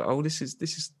it where I was like, oh, this is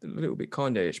a little bit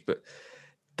Kanye-ish, but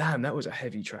damn, that was a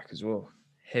heavy track as well.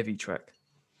 Heavy track.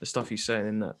 The stuff he's saying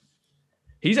in that.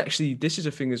 He's actually, this is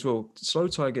a thing as well,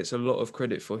 slowthai gets a lot of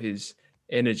credit for his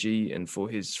energy and for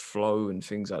his flow and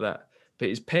things like that, but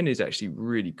his pen is actually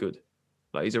really good.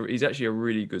 Like he's actually a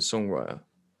really good songwriter.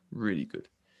 Really good.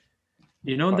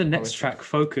 You know, on the next track,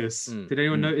 Focus, did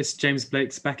anyone notice James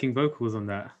Blake's backing vocals on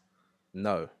that?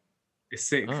 No. It's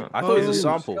sick. I thought it was a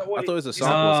sample. I thought it was a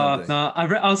sample or something. No,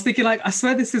 I was thinking like, I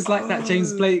swear this is like that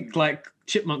James Blake like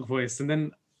chipmunk voice. And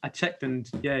then I checked and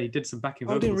he did some backing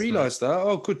vocals. I didn't realise that.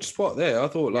 Oh, good spot there. I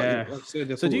thought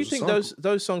So do you think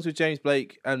those songs with James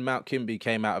Blake and Mount Kimby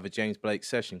came out of a James Blake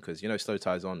session? Because, you know,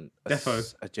 slowthai's on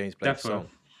a James Blake song.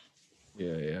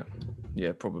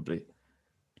 Yeah, probably.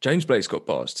 James Blake's got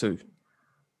bars too.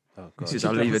 Oh, God. He says,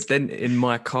 I leave a dent in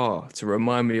my car to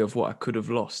remind me of what I could have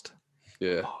lost.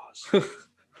 Yeah.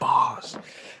 Bars.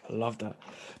 I love that.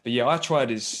 But yeah, I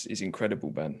Tried is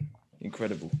incredible, man.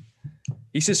 Incredible.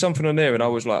 He said something on there and I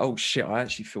was like, oh shit, I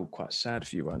actually feel quite sad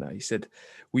for you right now. He said,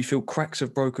 we feel cracks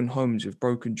of broken homes with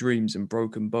broken dreams and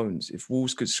broken bones. If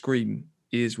walls could scream,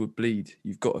 ears would bleed.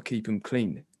 You've got to keep them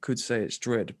clean. Could say it's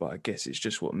dread, but I guess it's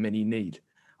just what many need.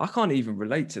 I can't even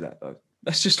relate to that though.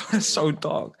 That's so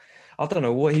dark. I don't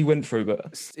know what he went through,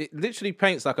 but it literally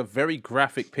paints like a very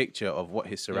graphic picture of what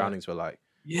his surroundings were like.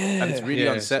 Yeah. And it's really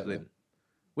unsettling.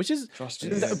 Which is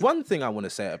one thing I want to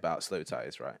say about slowthai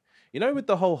is, right? You know, with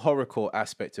the whole horrorcore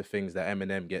aspect of things that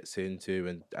Eminem gets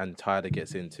into and Tyler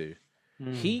gets into,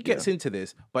 he gets into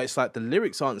this, but it's like the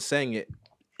lyrics aren't saying it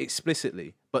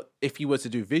explicitly. But if you were to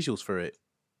do visuals for it,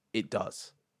 it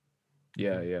does.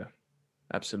 Yeah.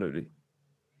 Absolutely.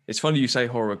 It's funny you say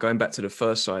horror. Going back to the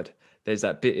first side, there's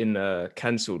that bit in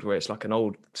Cancelled where it's like an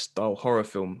old style horror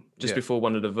film just before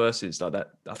one of the verses, like that.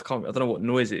 I don't know what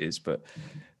noise it is, but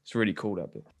it's really cool,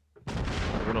 that bit.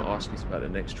 I want to ask you about the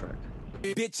next track.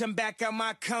 Bitch, I'm back out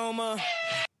my coma.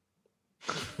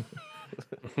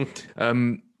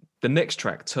 The next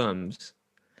track, Terms.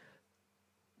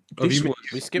 We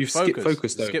skipped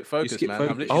Focus, though. Skip Focus, man.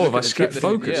 Focus. Have I skipped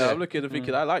Focus? Yeah, I'm looking and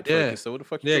thinking I liked Focus, so what the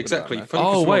fuck are you talking exactly. about,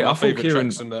 Oh, wait, I thought Kieran.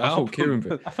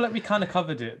 I feel like we kind of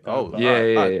covered it. Oh,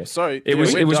 yeah. Sorry. It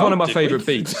was one of my favourite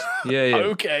beats. Yeah.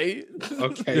 Okay,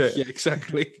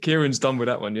 Exactly. Kieran's done with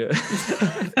that one, yeah.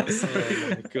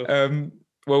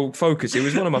 Well, Focus, it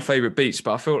was one of my favourite beats,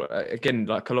 but I felt, again,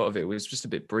 like a lot of it was just a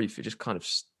bit brief. It just kind of,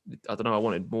 I don't know, I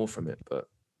wanted more from it, but...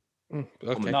 No,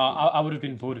 I would have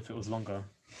been bored if it was longer.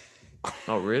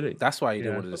 Oh, really? That's why you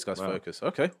didn't want to discuss Focus.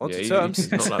 Okay, on to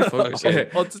Terms. Not like Focus.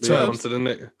 On to Terms.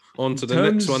 On to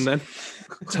the next one then.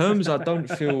 Terms, I don't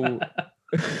feel...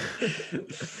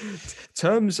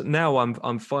 Terms now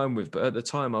I'm fine with, but at the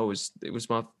time it was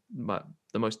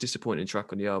the most disappointing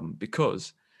track on the album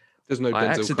because there's no I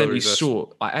accidentally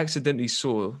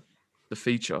saw the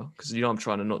feature because I'm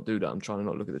trying to not do that. I'm trying to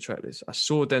not look at the track list. I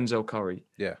saw Denzel Curry.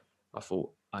 Yeah. I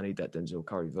thought I need that Denzel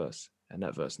Curry verse, and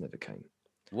that verse never came.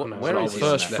 Where is the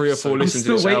first 3 or 4 listens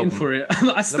to this album? I'm still waiting for it.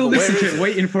 I still listen to it,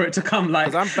 waiting for it to come.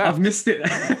 Like I've missed it.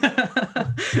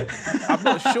 I'm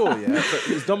not sure yet. But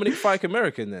is Dominic Fike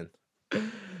American then?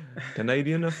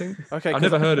 Canadian, I think. Okay, I've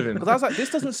never heard of him. Because I was like, this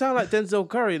doesn't sound like Denzel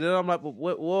Curry. Then I'm like,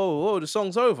 whoa, the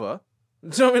song's over.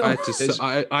 So, I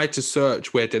had to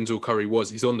search where Denzel Curry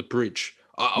was. He's on the bridge.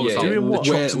 I was doing what?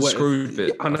 Chopped and screwed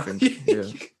bit. I think. Yeah.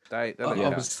 That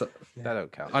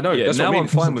don't count. I know. Yeah, that's now what I mean. I'm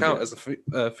fine with count it as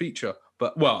a feature,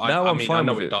 but now I'm fine I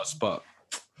know with it does, but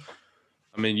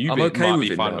I mean, you I'm might okay with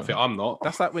be it fine now. with it. I'm not.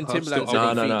 That's like when I'm still- Timbaland's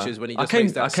I'm- only features when he I just came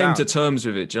makes that I came to sound. terms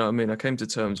with it. Do you know what I mean? I came to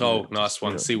terms with Oh, it. nice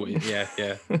one. See what? Yeah.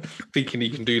 Thinking he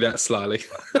can do that slyly.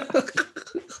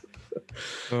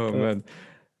 Oh man.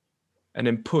 And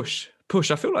then Push.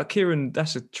 I feel like Kieran,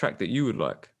 that's a track that you would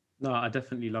like. No, I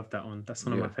definitely love that one. That's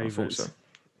one of my favorites.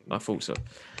 I thought so.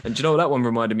 And do you know what that one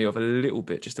reminded me of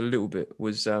just a little bit,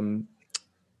 was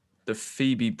the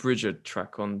Phoebe Bridger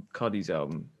track on Cuddy's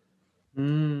album.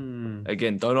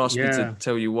 Again, don't ask me to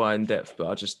tell you why in depth, but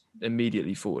I just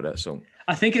immediately thought of that song.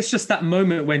 I think it's just that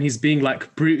moment when he's being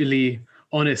like brutally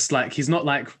honest. Like he's not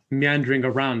like meandering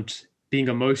around being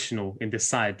emotional in this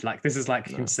side. Like this is like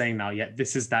him saying now, yeah,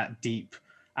 this is that deep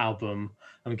album.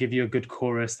 I'm gonna give you a good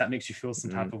chorus that makes you feel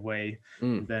some type of way.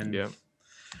 And then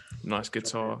nice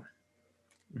guitar.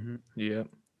 Yeah.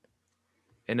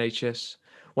 NHS.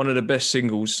 One of the best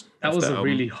singles. That was a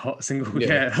really hot single.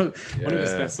 Yeah. One of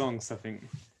his best songs, I think.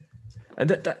 And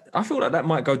that I feel like that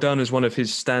might go down as one of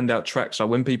his standout tracks. Like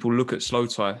when people look at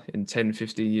slowthai in 10,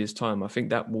 15 years' time, I think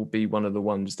that will be one of the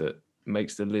ones that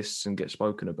makes the lists and gets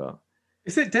spoken about.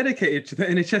 Is it dedicated to the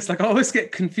NHS? Like I always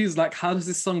get confused. Like how does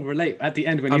this song relate at the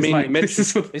end when he's like, "This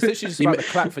is what..." It's literally just about the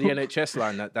clap for the NHS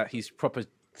line that he's proper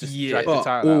just dragged the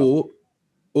title out.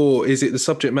 Or is it the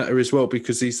subject matter as well?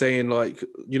 Because he's saying like,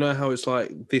 you know how it's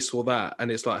like this or that,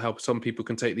 and it's like how some people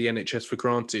can take the NHS for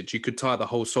granted. You could tie the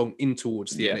whole song in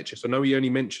towards the NHS. I know he only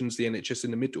mentions the NHS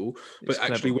in the middle, but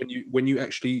actually when you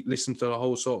actually listen to the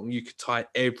whole song, you could tie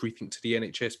everything to the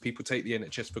NHS. People take the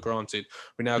NHS for granted.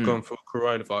 We're now going for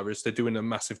coronavirus. They're doing a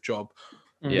massive job.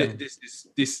 Yeah,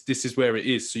 this is where it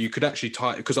is. So you could actually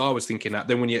tie it, because I was thinking that.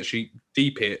 Then when you actually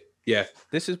deep it. Yeah,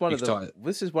 this is one of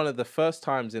the first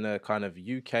times in a kind of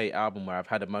UK album where I've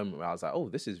had a moment where I was like, "Oh,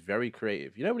 this is very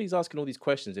creative." You know, when he's asking all these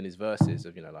questions in his verses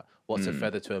of, you know, like, "What's a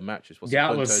feather to a mattress? What's a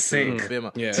punto to a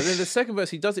bimmer?" Yeah. And then the second verse,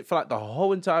 he does it for like the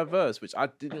whole entire verse, which I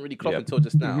didn't really clock until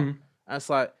just now. And it's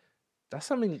like, that's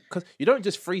something, because you don't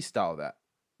just freestyle that.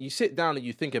 You sit down and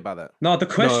you think about that. No, the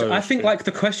question. I think like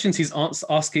the questions he's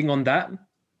asking on that,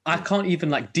 I can't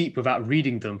even like deep without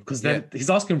reading them, because then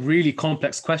he's asking really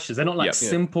complex questions. They're not like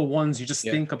simple ones you just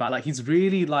think about. Like he's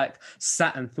really like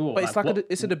sat and thought. But it's like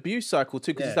it's an abuse cycle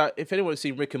too, because it's like, if anyone's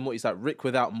seen Rick and Morty, it's like Rick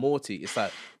without Morty. It's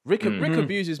like Rick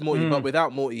abuses Morty, but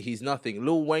without Morty, he's nothing.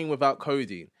 Lil Wayne without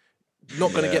codeine,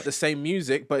 not gonna get the same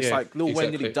music, but it's like Lil Wayne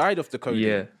nearly died off the codeine.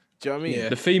 Yeah. Do you know what I mean?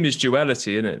 The theme is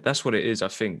duality, isn't it? That's what it is, I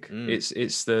think.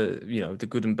 It's the, you know, the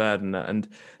good and bad and that. And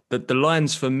the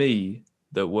lines for me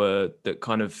that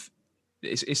kind of,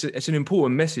 it's an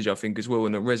important message, I think, as well,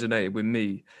 and that resonated with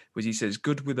me, was he says,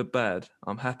 "Good with a bad,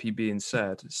 I'm happy being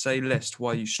sad. Say less,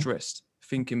 why you stressed?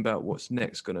 Thinking about what's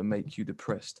next gonna make you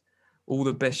depressed. All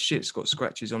the best shit's got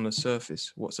scratches on the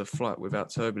surface. What's a flight without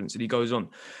turbulence?" And he goes on.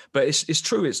 But it's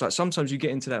true. It's like sometimes you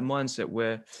get into that mindset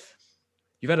where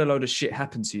you've had a load of shit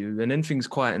happen to you, and then things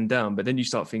quieten down, but then you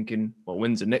start thinking, well,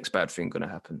 when's the next bad thing gonna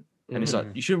happen? And it's like,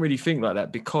 you shouldn't really think like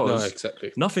that, because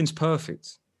nothing's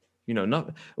perfect. You know,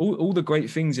 not all the great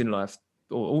things in life,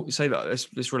 or say that,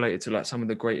 let's relate it to like some of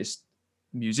the greatest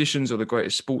musicians or the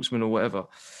greatest sportsmen or whatever.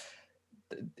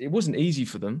 It wasn't easy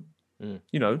for them.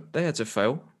 You know, they had to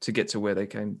fail to get to where they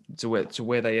came, to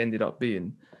where they ended up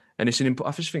being. And I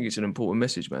just think it's an important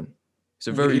message, man. It's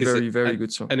a very, very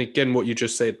good song. And again, what you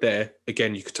just said there,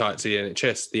 again, you could tie it to the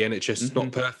NHS. The NHS is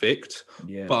not perfect,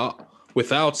 but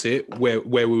without it, where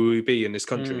will we be in this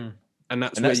country? And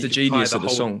that's the genius of the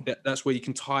song. That's where you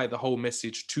can tie the whole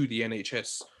message to the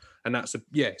NHS. And that's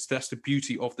the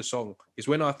beauty of the song. Is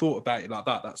when I thought about it like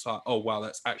that, that's like, oh wow,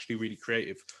 that's actually really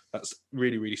creative. That's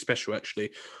really, really special, actually.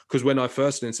 Because when I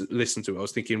first listened to it, I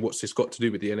was thinking, what's this got to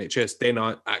do with the NHS? Then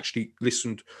I actually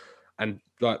listened and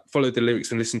like followed the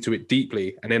lyrics and listened to it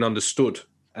deeply, and then understood.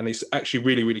 And it's actually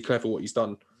really, really clever what he's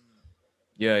done.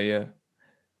 Yeah.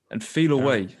 And Feel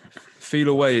Away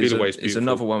is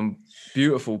another one.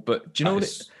 Beautiful, but do you know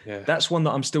what? That's one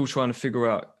that I'm still trying to figure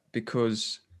out,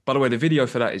 because, by the way, the video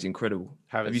for that is incredible.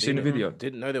 Have you seen the video?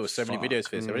 Didn't know there were so many videos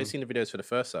for this. I've only seen the videos for the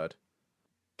first side.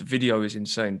 The video is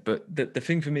insane, but the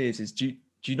thing for me is do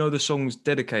you know the song's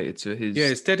dedicated to his? Yeah,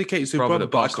 it's dedicated to his brother,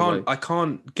 but I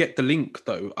can't get the link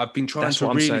though. I've been trying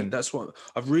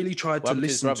I've really tried to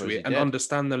listen to it and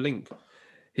understand the link.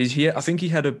 I think he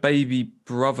had a baby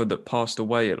brother that passed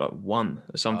away at like 1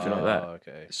 or something like that.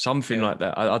 Okay. Something like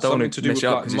that. I don't want to mess it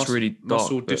up because it's really dark.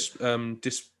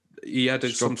 He had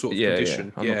some sort of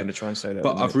condition. I'm not going to try and say that.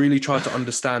 But I've really tried to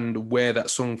understand where that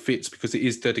song fits, because it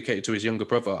is dedicated to his younger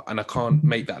brother, and I can't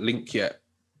make that link yet.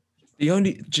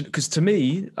 Because to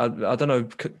me, I don't know.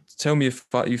 Tell me if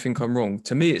you think I'm wrong.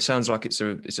 To me, it sounds like it's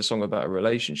a song about a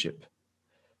relationship.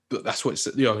 that's what it's,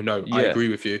 I agree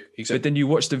with you. But then you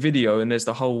watch the video and there's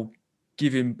the whole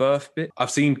giving birth bit.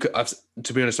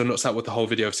 To be honest, I'm not sat with the whole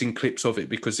video. I've seen clips of it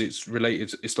because it's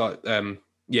related. It's like,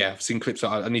 I've seen clips.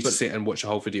 I need to sit and watch the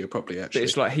whole video properly, actually. But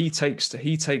it's like he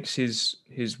takes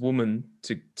his woman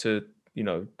to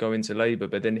go into labor,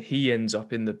 but then he ends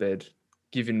up in the bed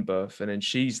giving birth, and then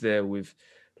she's there with,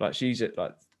 like, she's at,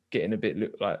 like, getting a bit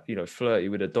like, flirty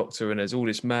with a doctor, and there's all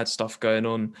this mad stuff going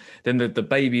on. Then the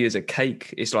baby is a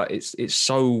cake. It's like, it's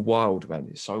so wild, man.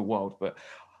 It's so wild. But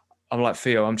I'm like,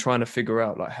 Theo, I'm trying to figure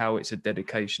out like how it's a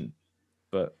dedication,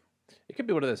 but it could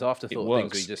be one of those afterthought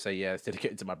things where you just say, yeah, it's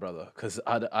dedicated to my brother, because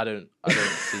I don't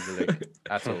see the link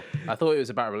at all. I thought it was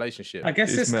about a relationship. I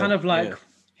guess it's kind of like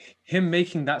him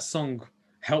making that song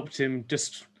helped him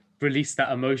just release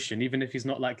that emotion, even if he's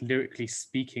not like lyrically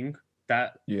speaking.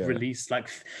 That release, like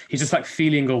he's just like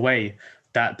feeling away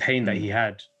that pain that he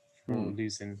had from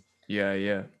losing.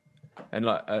 Yeah. And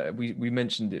like we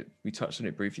mentioned it, we touched on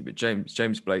it briefly, but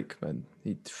James Blake, man,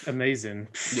 amazing.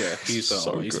 Yeah, he's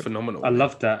phenomenal. I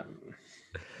love that.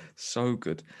 So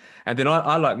good. And then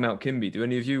I like Mount Kimby. Do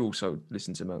any of you also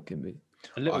listen to Mount Kimby?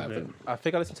 A little bit. I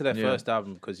think I listened to their first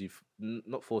album because you've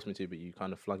not forced me to, but you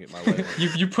kind of flung it my way.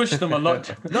 you pushed them a lot.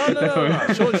 No.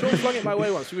 Sean flung it my way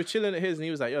once. We were chilling at his, and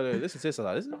he was like, "Yo, listen to this."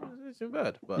 I was like, "This isn't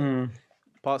bad." But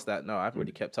past that, no, I haven't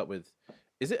really kept up with.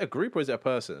 Is it a group or is it a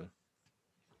person?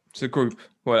 It's a group.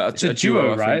 Well, it's a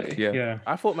duo, right? Yeah.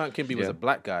 I thought Mount Kimby was a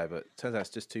black guy, but turns out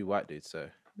it's just two white dudes. So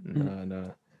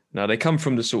no, they come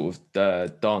from the sort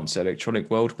of dance electronic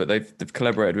world, but they've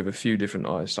collaborated with a few different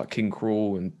artists like King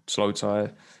Cruel and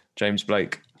Slowthai, James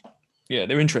Blake. Yeah,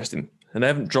 they're interesting, and they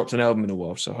haven't dropped an album in a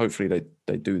while, so hopefully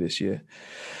they do this year.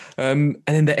 And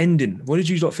then the ending. What did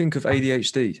you lot think of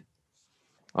ADHD?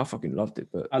 I fucking loved it,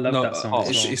 but I love that song.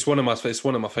 It's one of my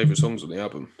favorite songs on the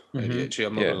album. ADHD,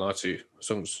 I'm not gonna lie to you.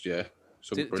 Songs, yeah.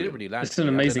 Didn't really land. It's an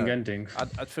amazing ending.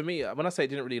 For me, when I say it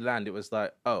didn't really land, it was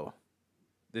like, oh,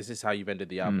 this is how you've ended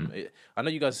the album. I know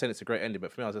you guys are saying it's a great ending,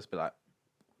 but for me, I was just a bit like,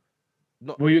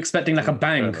 were you expecting like a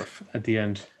bang at the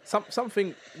end?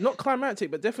 Something not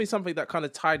climactic, but definitely something that kind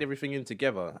of tied everything in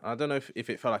together. I don't know if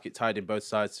it felt like it tied in both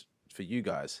sides for you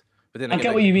guys. But then again, I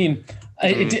get what you mean.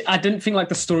 I didn't think like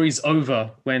the story's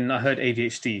over when I heard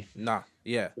ADHD. Nah,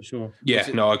 yeah, for sure. Yeah,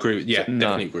 I agree.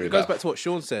 Definitely agree. It goes back to what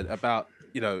Sean said about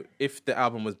if the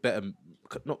album was better,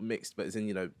 not mixed, but as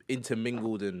in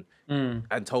intermingled and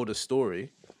told a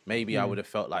story. Maybe I would have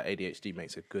felt like ADHD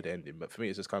makes a good ending. But for me,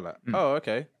 it's just kind of like, oh,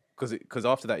 okay, because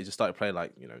after that, he just started playing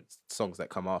like songs that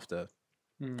come after,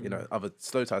 other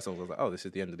slowthai songs. I was like, oh, this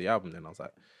is the end of the album. Then I was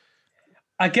like.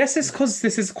 I guess it's because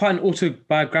this is quite an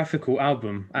autobiographical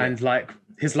album, and like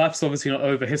his life's obviously not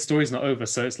over, his story's not over,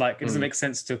 so it's like it doesn't make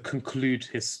sense to conclude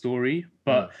his story,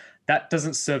 but that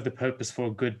doesn't serve the purpose for a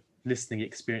good listening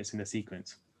experience in the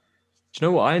sequence. Do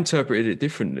you know what? I interpreted it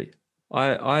differently.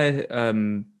 I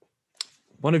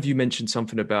one of you mentioned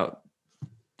something about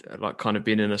like kind of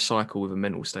being in a cycle with a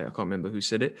mental state. I can't remember who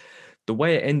said it. The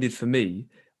way it ended for me,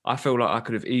 I felt like I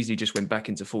could have easily just went back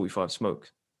into 45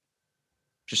 Smoke.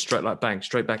 Just straight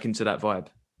back into that vibe,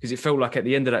 because it felt like at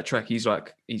the end of that track he's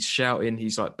shouting,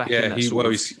 he's like back in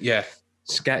that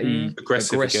scatty,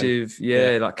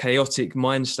 aggressive, like chaotic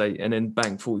mind state, and then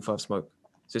bang, 45 Smoke.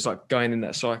 So it's like going in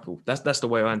that cycle. That's the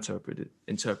way I interpreted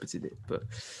it. But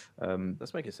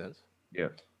that's making sense. Yeah.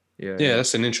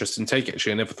 That's an interesting take.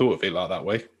 Actually, I never thought of it like that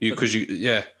way.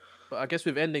 But I guess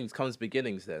with endings comes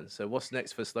beginnings. Then, so what's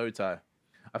next for slowthai?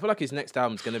 I feel like his next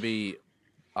album's going to be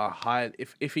a high.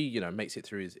 If he makes it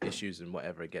through his issues and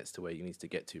whatever it gets to where he needs to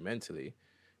get to mentally,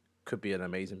 could be an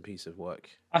amazing piece of work.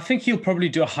 I think he'll probably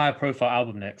do a higher profile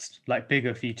album next, like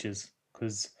bigger features,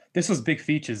 because this was big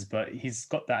features, but he's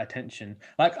got that attention.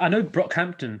 Like I know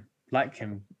Brockhampton like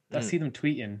him. I see them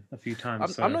tweeting a few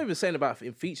times. I'm not even saying about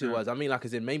in feature wise. I mean, like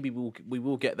as in maybe we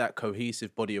will get that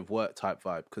cohesive body of work type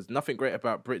vibe, because Nothing Great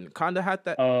About Britain kind of had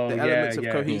that elements of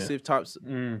cohesive types,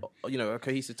 a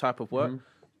cohesive type of work.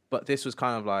 But this was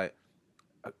kind of like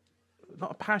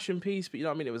not a passion piece, but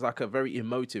it was like a very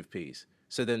emotive piece.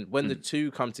 So then when the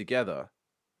two come together,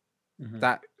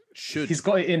 that should he's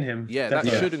got it in him. Yeah, that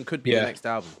should and could be the next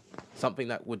album. Something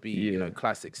that would be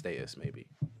classic status maybe.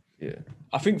 Yeah.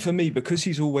 I think for me, because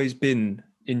he's always been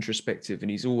introspective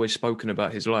and he's always spoken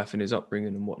about his life and his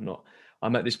upbringing and whatnot,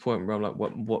 I'm at this point where I'm like,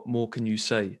 what more can you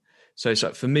say? So it's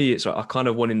like, for me, it's like I kind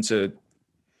of want him to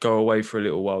go away for a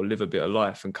little while, live a bit of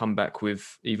life, and come back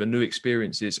with either new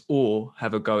experiences or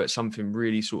have a go at something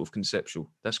really sort of conceptual.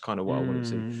 That's kind of what I want to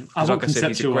see. Like I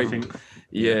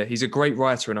said, he's a great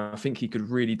writer, and I think he could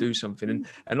really do something.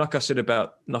 And like I said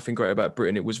about Nothing Great About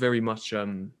Britain, it was very much,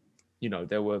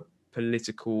 there were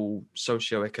political,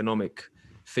 socio-economic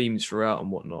themes throughout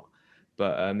and whatnot.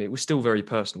 But it was still very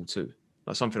personal too.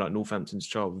 Like something like Northampton's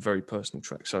Child, a very personal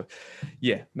track. So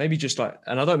yeah, maybe just like,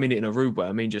 and I don't mean it in a rude way.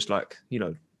 I mean just like, you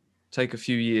know, take a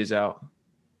few years out,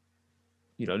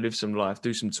 you know, live some life,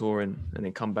 do some touring, and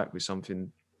then come back with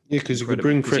something. Yeah, because you could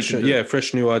bring fresh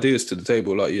new ideas to the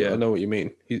table. Like, I know what you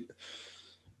mean.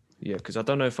 Yeah, because I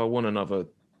don't know if I want another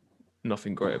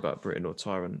Nothing Great About Britain or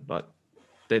TYRON. Like,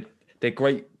 they're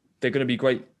great. They're going to be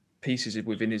great pieces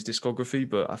within his discography,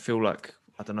 but I feel like,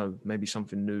 I don't know, maybe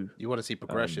something new. You want to see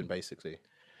progression, basically.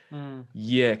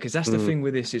 Yeah, because that's the thing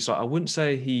with this. It's like, I wouldn't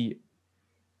say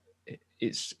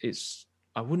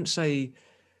I wouldn't say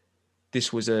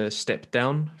this was a step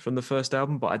down from the first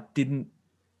album, but I didn't.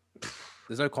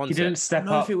 There's no concept. He didn't step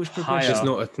up. If it was progression. It's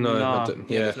not.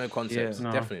 There's no concept.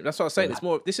 Definitely. That's what I was saying.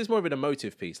 This is more of an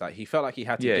emotive piece. Like, he felt like he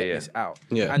had to get this out.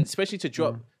 Yeah. And especially to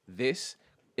drop this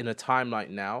in a time like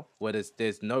now where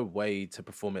there's no way to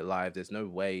perform it live. There's no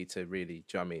way to really,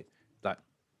 do you know what I mean? Like,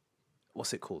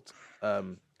 what's it called?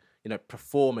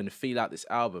 Perform and feel out this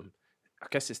album. I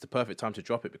guess it's the perfect time to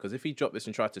drop it, because if he dropped this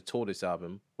and tried to tour this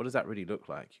album, what does that really look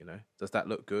like? You know, does that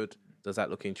look good? Does that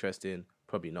look interesting?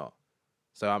 Probably not.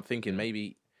 So I'm thinking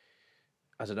maybe,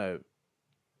 I don't know,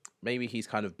 maybe he's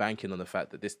kind of banking on the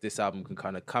fact that this album can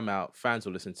kind of come out, fans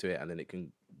will listen to it, and then it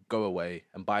can go away.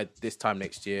 And by this time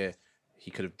next year,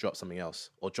 he could have dropped something else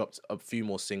or dropped a few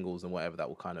more singles and whatever that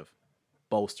will kind of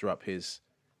bolster up his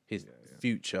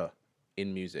future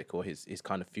in music, or his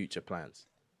kind of future plans.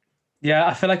 Yeah,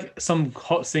 I feel like some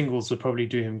hot singles would probably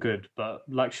do him good, but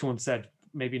like Sean said,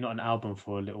 maybe not an album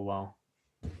for a little while.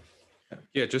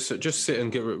 Yeah, just sit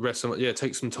and get rest. Yeah,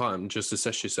 take some time, just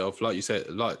assess yourself. Like you said,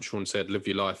 like Sean said, live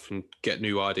your life and get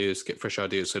new ideas, get fresh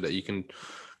ideas, so that you can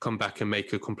come back and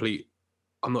make a complete.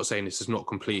 I'm not saying this is not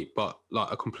complete, but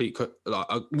like a complete,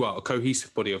 a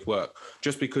cohesive body of work.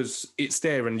 Just because it's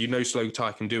there and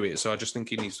slowthai can do it, so I just think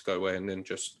he needs to go away and then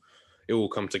just it will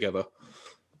come together.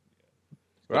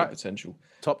 Right, potential.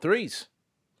 Top threes,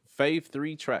 fave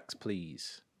 3 tracks,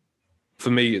 please. For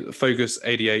me, Focus,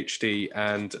 ADHD,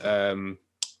 and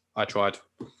I Tried.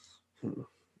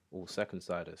 All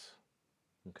second-siders.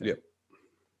 Okay. Yep.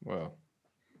 Wow.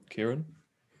 Kieran?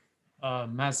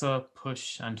 Mazza,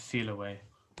 Push, and Feel Away.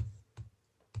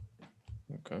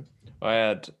 Okay. I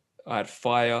had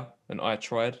Fire and I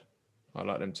Tried. I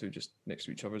like them two just next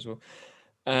to each other as well.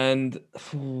 And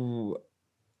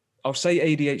I'll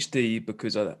say ADHD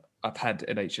because I've had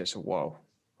NHS a while.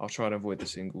 I'll try and avoid the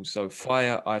singles. So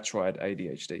Fire, I Tried,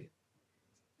 ADHD.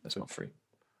 That's my 3.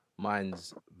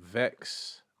 Mine's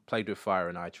Vex, Played with Fire,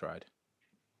 and I Tried.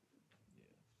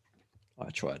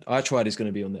 I Tried. I Tried is going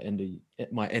to be on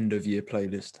my end of year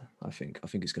playlist. I think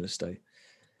it's going to stay.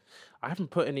 I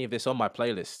haven't put any of this on my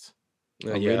playlist.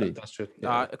 Yeah, really? That's true.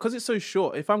 Because it's so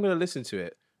short. If I'm going to listen to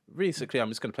it, realistically, I'm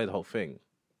just going to play the whole thing.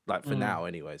 Like, for now,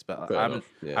 anyways. But I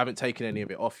haven't taken any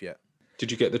of it off yet. Did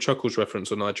you get the Chuckles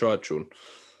reference on I Tried, Sean?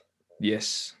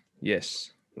 Yes,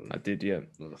 I did. Yeah,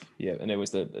 and there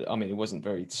was it wasn't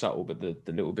very subtle, but the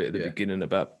little bit at the beginning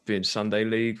about being Sunday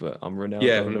League, but I'm Ronaldo.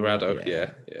 Yeah, Ronaldo.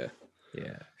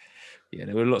 Yeah.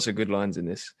 There were lots of good lines in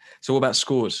this. So, what about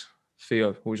scores,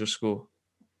 Theo? What was your score?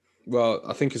 Well,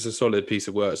 I think it's a solid piece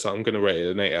of work, so I'm going to rate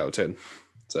it an 8 out of 10.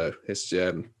 So it's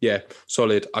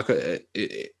solid.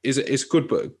 It's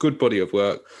good body of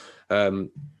work.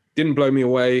 Didn't blow me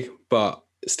away, but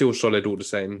still solid all the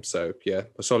same. So yeah,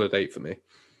 a solid 8 for me.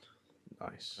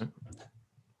 Nice.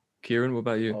 Kieran, what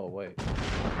about you? Oh wait.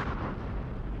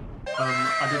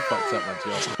 I did fucked up my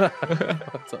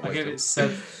job. I gave it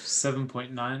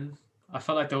 7.9. I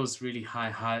felt like there was really high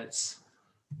heights,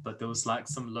 but there was like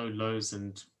some low lows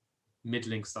and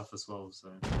middling stuff as well. So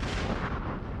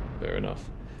fair enough.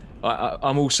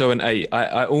 I'm also an 8.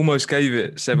 I almost gave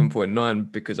it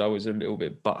 7.9 because I was a little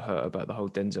bit butthurt about the whole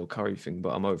Denzel Curry thing, but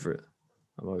I'm over it.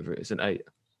 It's an 8.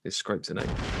 It scrapes an 8.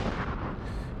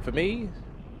 For me,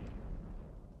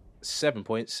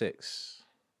 7.6.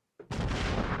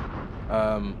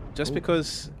 Just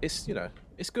because it's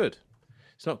it's good.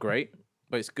 It's not great,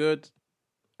 but it's good.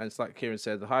 And it's like Kieran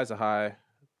said, the highs are high,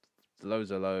 the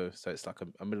lows are low, so it's like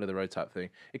a middle of the road type thing.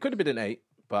 It could have been an 8.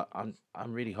 But I'm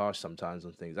really harsh sometimes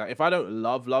on things. Like if I don't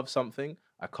love something,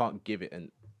 I can't give it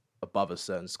above a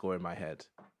certain score in my head.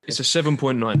 It's a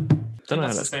 7.9. Don't know.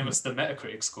 That's the same as the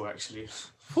Metacritic score, actually.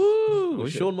 Woo!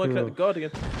 Sean working at The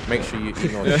Guardian. Make sure you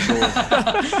email Sean.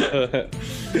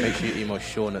 Make sure you email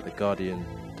Sean at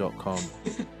theguardian.com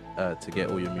to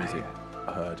get all your music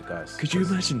heard, guys. Could you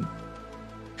imagine?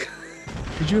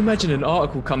 Could you imagine an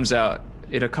article comes out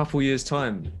in a couple years'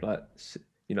 time, like?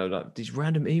 Like these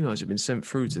random emails have been sent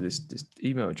through to this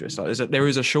email address. Like there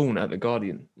is a Sean at The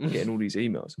Guardian getting all these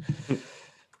emails.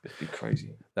 It'd be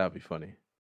crazy. That'd be funny.